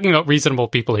 I'm talking about reasonable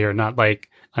people here, not like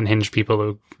unhinged people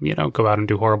who, go out and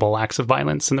do horrible acts of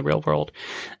violence in the real world.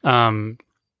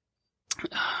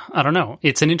 I don't know.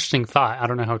 It's an interesting thought. I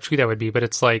don't know how true that would be, but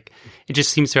it's like, it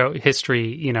just seems throughout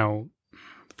history,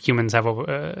 humans have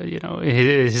a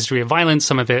history of violence.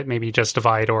 Some of it maybe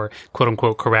justified or quote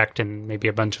unquote correct, and maybe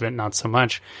a bunch of it not so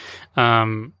much. So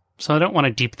I don't want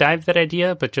to deep dive that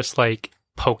idea, but just like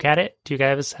poke at it. Do you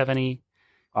guys have any?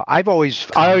 I always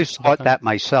thought that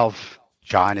myself,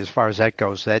 John, as far as that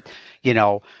goes, that,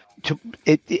 to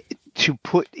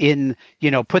put in,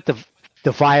 put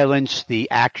the violence,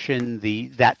 the action,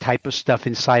 that type of stuff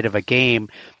inside of a game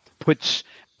puts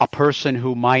a person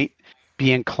who might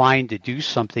be inclined to do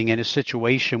something in a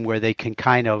situation where they can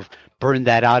kind of burn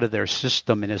that out of their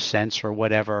system in a sense or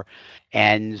whatever,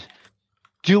 and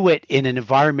do it in an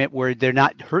environment where they're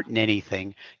not hurting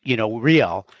anything,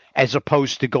 real, as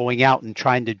opposed to going out and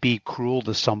trying to be cruel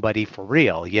to somebody for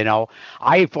real.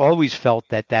 I've always felt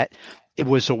that it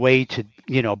was a way to,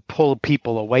 pull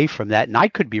people away from that. And I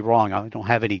could be wrong. I don't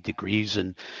have any degrees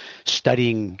in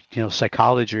studying,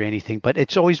 psychology or anything, but I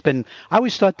always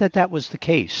thought that was the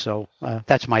case. So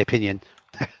that's my opinion.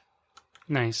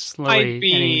 Nice.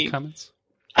 Lily, any comments?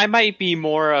 I might be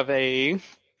more of a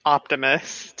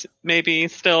optimist, maybe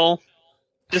still,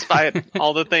 despite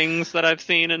all the things that I've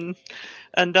seen and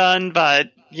done.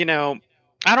 But,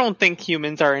 I don't think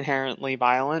humans are inherently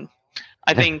violent.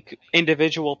 I think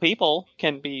individual people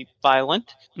can be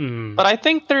violent, but I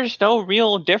think there's no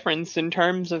real difference in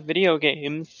terms of video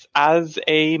games as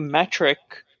a metric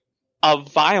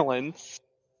of violence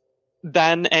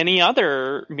than any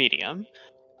other medium.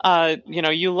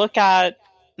 You look at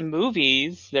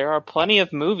movies, there are plenty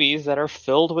of movies that are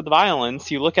filled with violence.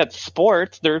 You look at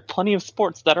sports, there are plenty of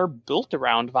sports that are built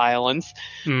around violence.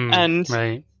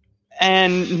 Right.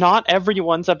 And not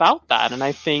everyone's about that. And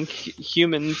I think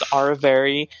humans are a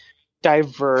very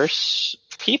diverse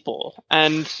people.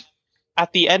 And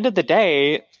at the end of the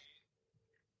day,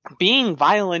 being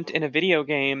violent in a video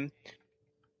game,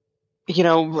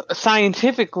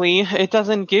 scientifically, it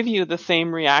doesn't give you the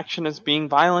same reaction as being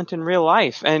violent in real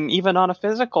life. And even on a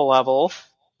physical level,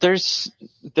 there's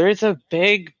a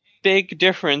big, big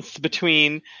difference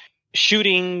between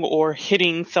shooting or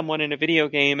hitting someone in a video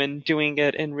game and doing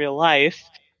it in real life.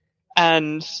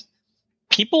 And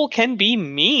people can be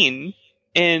mean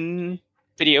in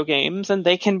video games and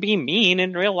they can be mean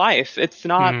in real life. It's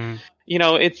not,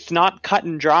 it's not cut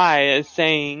and dry as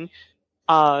saying,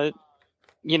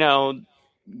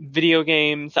 video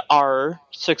games are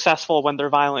successful when they're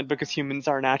violent because humans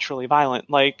are naturally violent.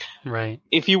 Like, right.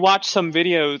 If you watch some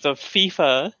videos of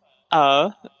FIFA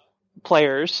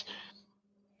players,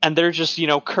 and they're just,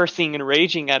 cursing and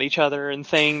raging at each other and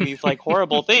saying these like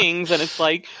horrible things, and it's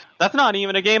like, that's not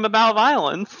even a game about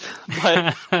violence.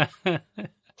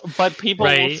 But people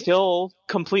will still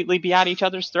completely be at each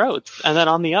other's throats. And then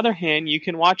on the other hand, you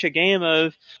can watch a game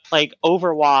of like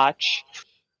Overwatch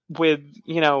with,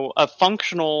 a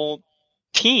functional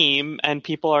team, and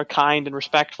people are kind and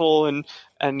respectful and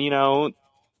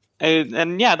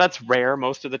yeah, that's rare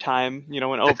most of the time. In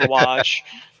Overwatch,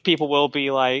 people will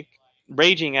be like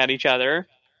raging at each other,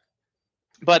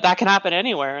 but that can happen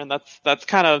anywhere. And that's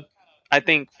kind of, I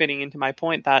think, fitting into my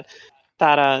point that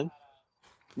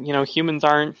humans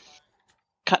aren't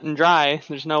cut and dry.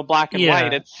 There's no black and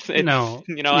white. It's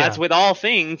as with all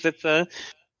things, it's a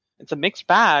mixed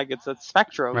bag. It's a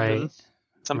spectrum. Right.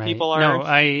 Some people are.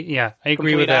 I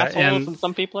agree with that. And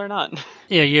some people are not.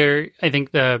 Yeah, I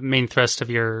think the main thrust of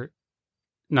your,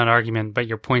 not argument, but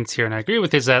your points here, and I agree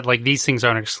with, is that like these things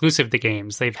aren't exclusive to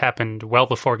games. They've happened well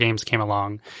before games came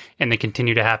along, and they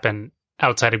continue to happen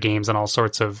outside of games and all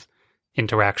sorts of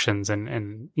interactions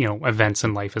and events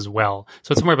in life as well.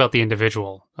 So it's more about the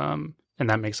individual, and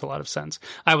that makes a lot of sense.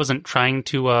 I wasn't trying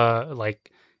to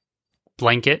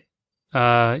blanket,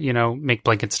 make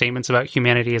blanket statements about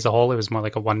humanity as a whole. It was more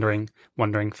like a wondering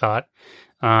thought.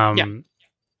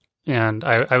 And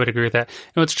I would agree with that.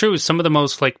 It's true. Some of the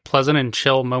most like pleasant and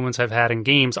chill moments I've had in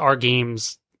games are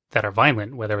games that are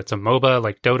violent, whether it's a MOBA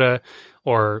like Dota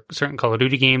or certain Call of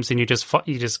Duty games. And you just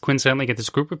coincidentally get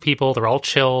this group of people. They're all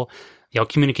chill. They all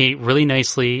communicate really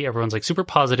nicely. Everyone's like super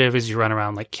positive as you run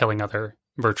around like killing other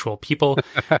virtual people.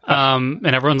 And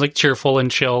everyone's like cheerful and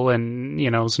chill. And,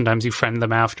 sometimes you friend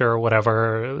them after or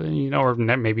whatever, or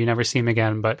maybe you never see them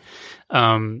again. But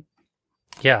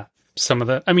yeah.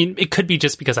 It could be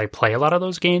just because I play a lot of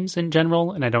those games in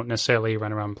general, and I don't necessarily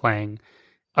run around playing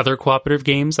other cooperative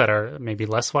games that are maybe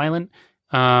less violent,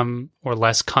 or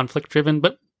less conflict driven,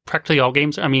 but practically all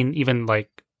games, even like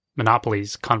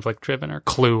Monopoly's conflict driven, or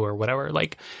Clue or whatever.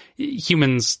 Like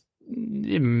humans,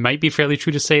 it might be fairly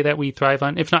true to say that we thrive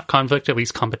on, if not conflict, at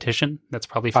least competition. That's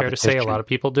probably fair to say. A lot of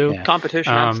people do. Yeah.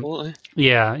 Competition, absolutely.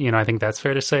 Yeah, I think that's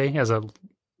fair to say as a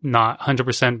not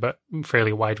 100%, but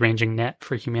fairly wide-ranging net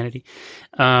for humanity.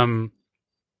 Yeah,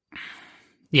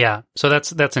 so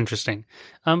that's interesting.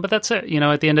 But that's it.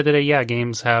 At the end of the day, yeah,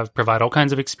 games provide all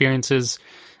kinds of experiences.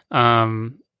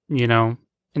 And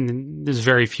there's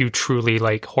very few truly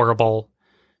like horrible,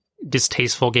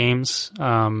 distasteful games.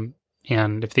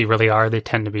 And if they really are, they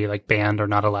tend to be like banned or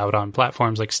not allowed on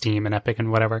platforms like Steam and Epic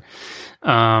and whatever.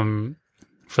 For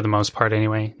the most part,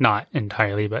 anyway, not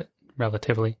entirely, but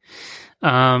relatively.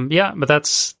 But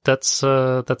that's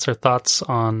our thoughts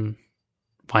on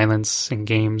violence in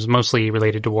games, mostly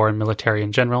related to war and military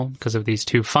in general, because of these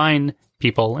two fine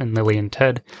people in Lily and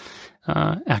Ted,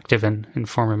 active and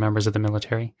former members of the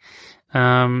military.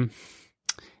 How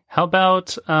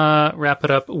about wrap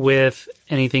it up with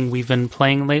anything we've been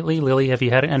playing lately? Lily,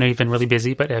 I know you've been really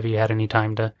busy, but have you had any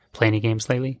time to play any games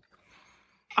lately?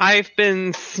 I've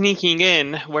been sneaking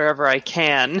in wherever I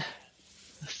can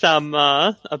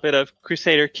a bit of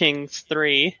Crusader Kings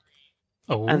 3,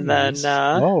 Oh, and nice.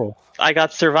 then I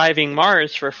got Surviving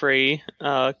Mars for free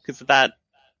because that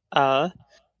I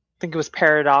think it was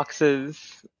Paradox's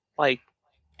like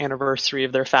anniversary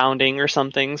of their founding or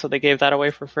something, so they gave that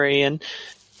away for free. And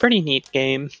pretty neat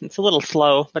game. It's a little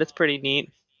slow, but it's pretty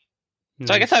neat. Nice.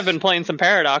 So I guess I've been playing some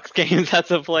Paradox games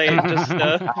as of late.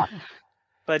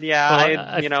 But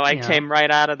yeah, well, I came right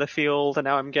out of the field, and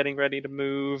now I'm getting ready to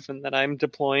move, and then I'm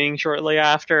deploying shortly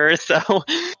after. So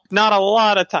not a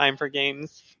lot of time for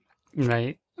games.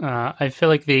 Right. I feel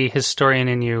like the historian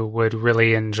in you would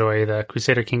really enjoy the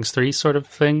Crusader Kings 3 sort of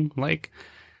thing, like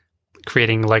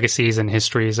creating legacies and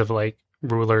histories of like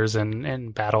rulers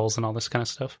and battles and all this kind of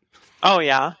stuff. Oh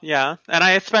yeah, yeah. And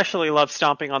I especially love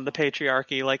stomping on the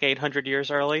patriarchy like 800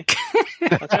 years early.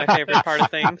 That's my favorite part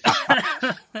of things.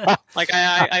 Like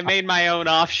I made my own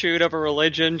offshoot of a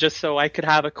religion just so I could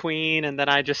have a queen, and then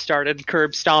I just started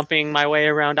curb stomping my way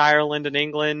around Ireland and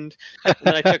England. And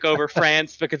then I took over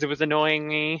France because it was annoying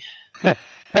me.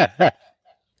 I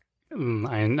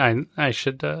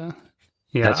should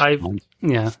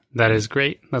yeah, that is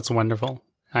great. That's wonderful.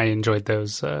 I enjoyed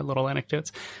those little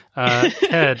anecdotes.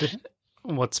 Ted,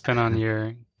 what's been on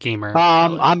your gamer?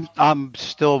 I'm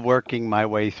still working my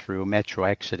way through Metro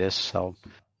Exodus, so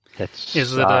that's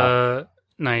Is it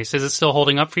nice? Is it still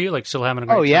holding up for you? Like still having a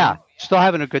great time? Oh yeah, still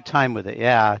having a good time with it.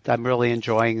 Yeah, I'm really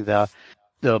enjoying the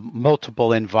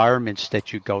multiple environments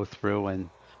that you go through, and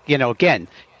again,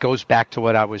 goes back to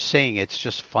what I was saying. It's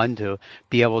just fun to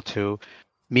be able to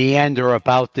meander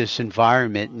about this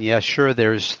environment. And yeah, sure,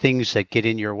 there's things that get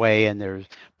in your way,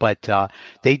 but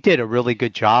they did a really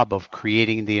good job of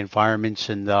creating the environments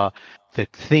and the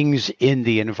things in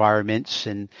the environments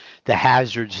and the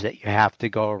hazards that you have to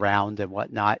go around and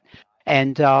whatnot.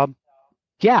 And I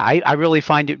really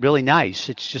find it really nice.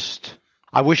 It's just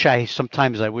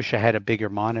sometimes I wish I had a bigger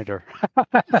monitor.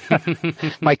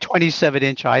 My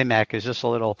 27-inch iMac is just a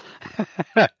little.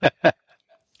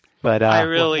 But I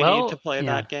really need to play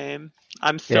that game.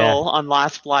 I'm still on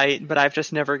Last Flight, but I've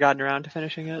just never gotten around to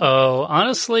finishing it. Oh,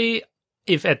 honestly,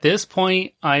 if at this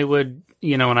point I would,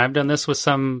 and I've done this with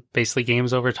some basically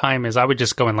games over time, is I would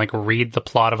just go and like read the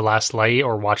plot of Last Light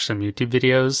or watch some YouTube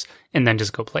videos and then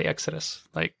just go play Exodus.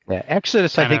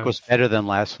 Exodus I think was better than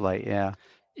Last Light. Yeah,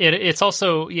 it's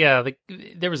also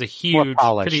there was a huge, more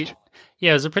polished.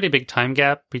 It was a pretty big time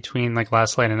gap between like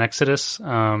Last Light and Exodus.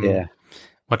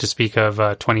 What to speak of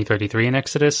 2033 and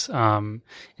Exodus. In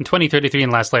 2033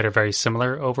 and Last Light are very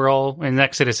similar overall. And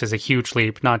Exodus is a huge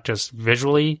leap, not just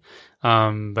visually,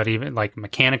 but even like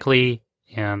mechanically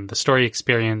and the story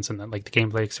experience and the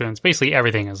gameplay experience. Basically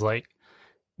everything is like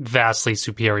vastly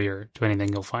superior to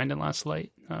anything you'll find in Last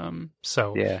Light.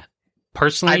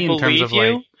 Personally, in terms of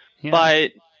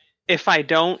but if I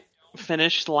don't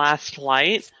finish Last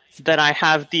Light, then I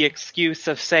have the excuse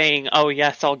of saying, oh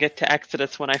yes, I'll get to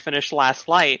Exodus when I finish Last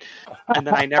Light, and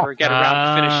then I never get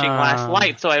around to finishing Last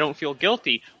Light, so I don't feel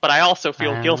guilty. But I also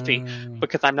feel guilty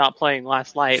because I'm not playing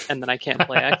Last Light, and then I can't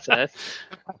play Exodus.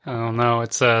 Oh no,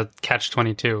 it's a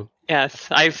catch-22. Yes,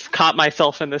 I've caught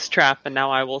myself in this trap, and now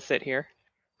I will sit here.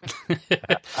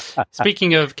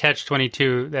 Speaking of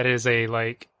catch-22, that is a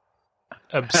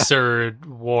absurd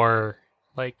war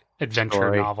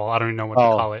adventure novel. I don't even know what to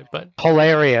call it, but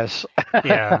hilarious.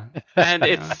 Yeah. And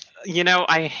it's,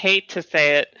 I hate to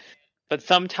say it, but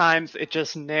sometimes it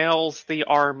just nails the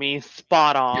army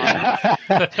spot on.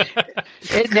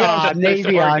 It nails the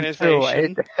Navy on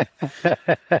too.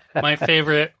 My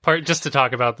favorite part, just to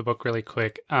talk about the book really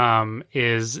quick,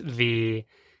 is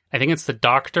I think it's the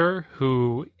doctor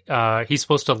who he's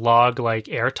supposed to log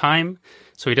airtime.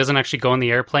 So he doesn't actually go in the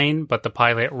airplane, but the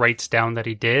pilot writes down that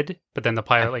he did, but then the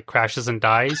pilot crashes and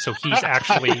dies. So he's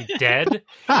actually dead.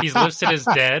 He's listed as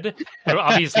dead. But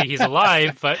obviously he's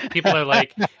alive, but people are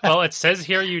like, well, it says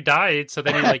here you died. So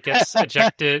then he gets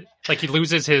ejected. He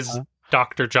loses his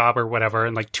doctor job or whatever,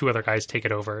 and two other guys take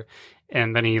it over.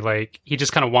 And then he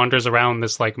just kind of wanders around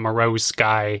this morose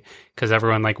guy because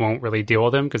everyone won't really deal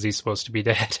with him because he's supposed to be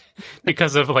dead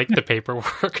because of the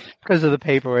paperwork. Because of the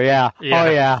paperwork, yeah. Oh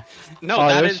yeah. No,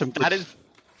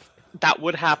 that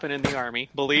would happen in the army.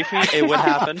 Believe me, it would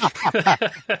happen.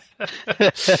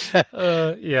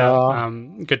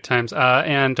 Good times.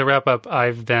 And to wrap up,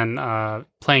 I've been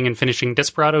playing and finishing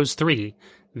Desperados 3.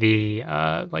 The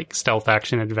stealth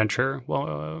action adventure.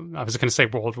 Well, I was going to say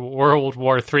World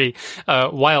War III,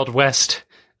 Wild West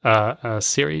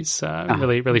series.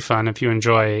 Really, really fun. If you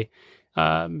enjoy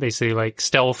basically like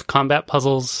stealth combat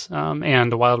puzzles,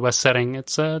 and a Wild West setting.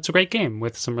 It's a great game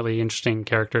with some really interesting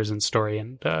characters and story,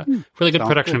 and really good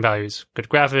production values, good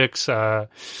graphics,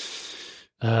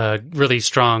 really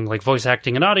strong like voice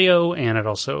acting and audio, and it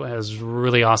also has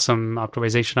really awesome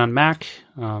optimization on Mac,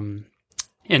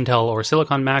 Intel or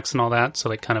Silicon Macs and all that. So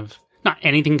like kind of not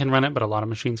anything can run it, but a lot of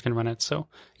machines can run it. So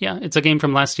yeah, it's a game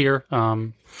from last year.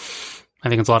 I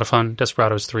think it's a lot of fun.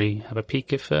 Desperados 3, have a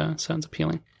peek if sounds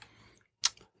appealing.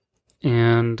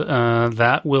 And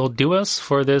that will do us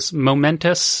for this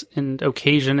momentous and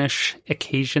occasion-ish,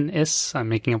 I'm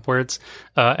making up words,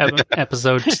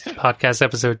 podcast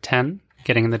episode 10,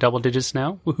 getting in the double digits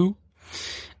now. Woohoo!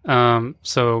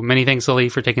 So many thanks, Lily,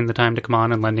 for taking the time to come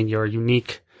on and lending your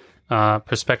unique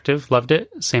perspective. Loved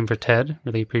it. Same for Ted.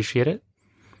 Really appreciate it.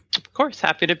 Of course.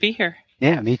 Happy to be here.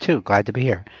 Yeah, me too. Glad to be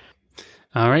here.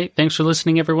 All right. Thanks for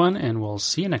listening, everyone, and we'll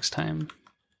see you next time.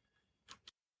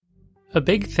 A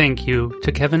big thank you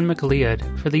to Kevin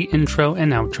McLeod for the intro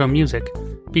and outro music.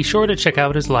 Be sure to check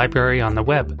out his library on the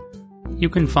web. You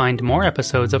can find more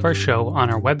episodes of our show on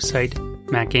our website,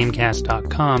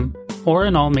 macgamecast.com, or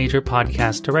in all major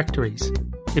podcast directories.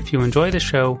 If you enjoy the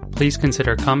show, please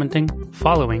consider commenting,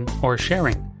 following, or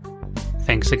sharing.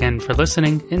 Thanks again for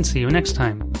listening, and see you next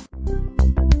time.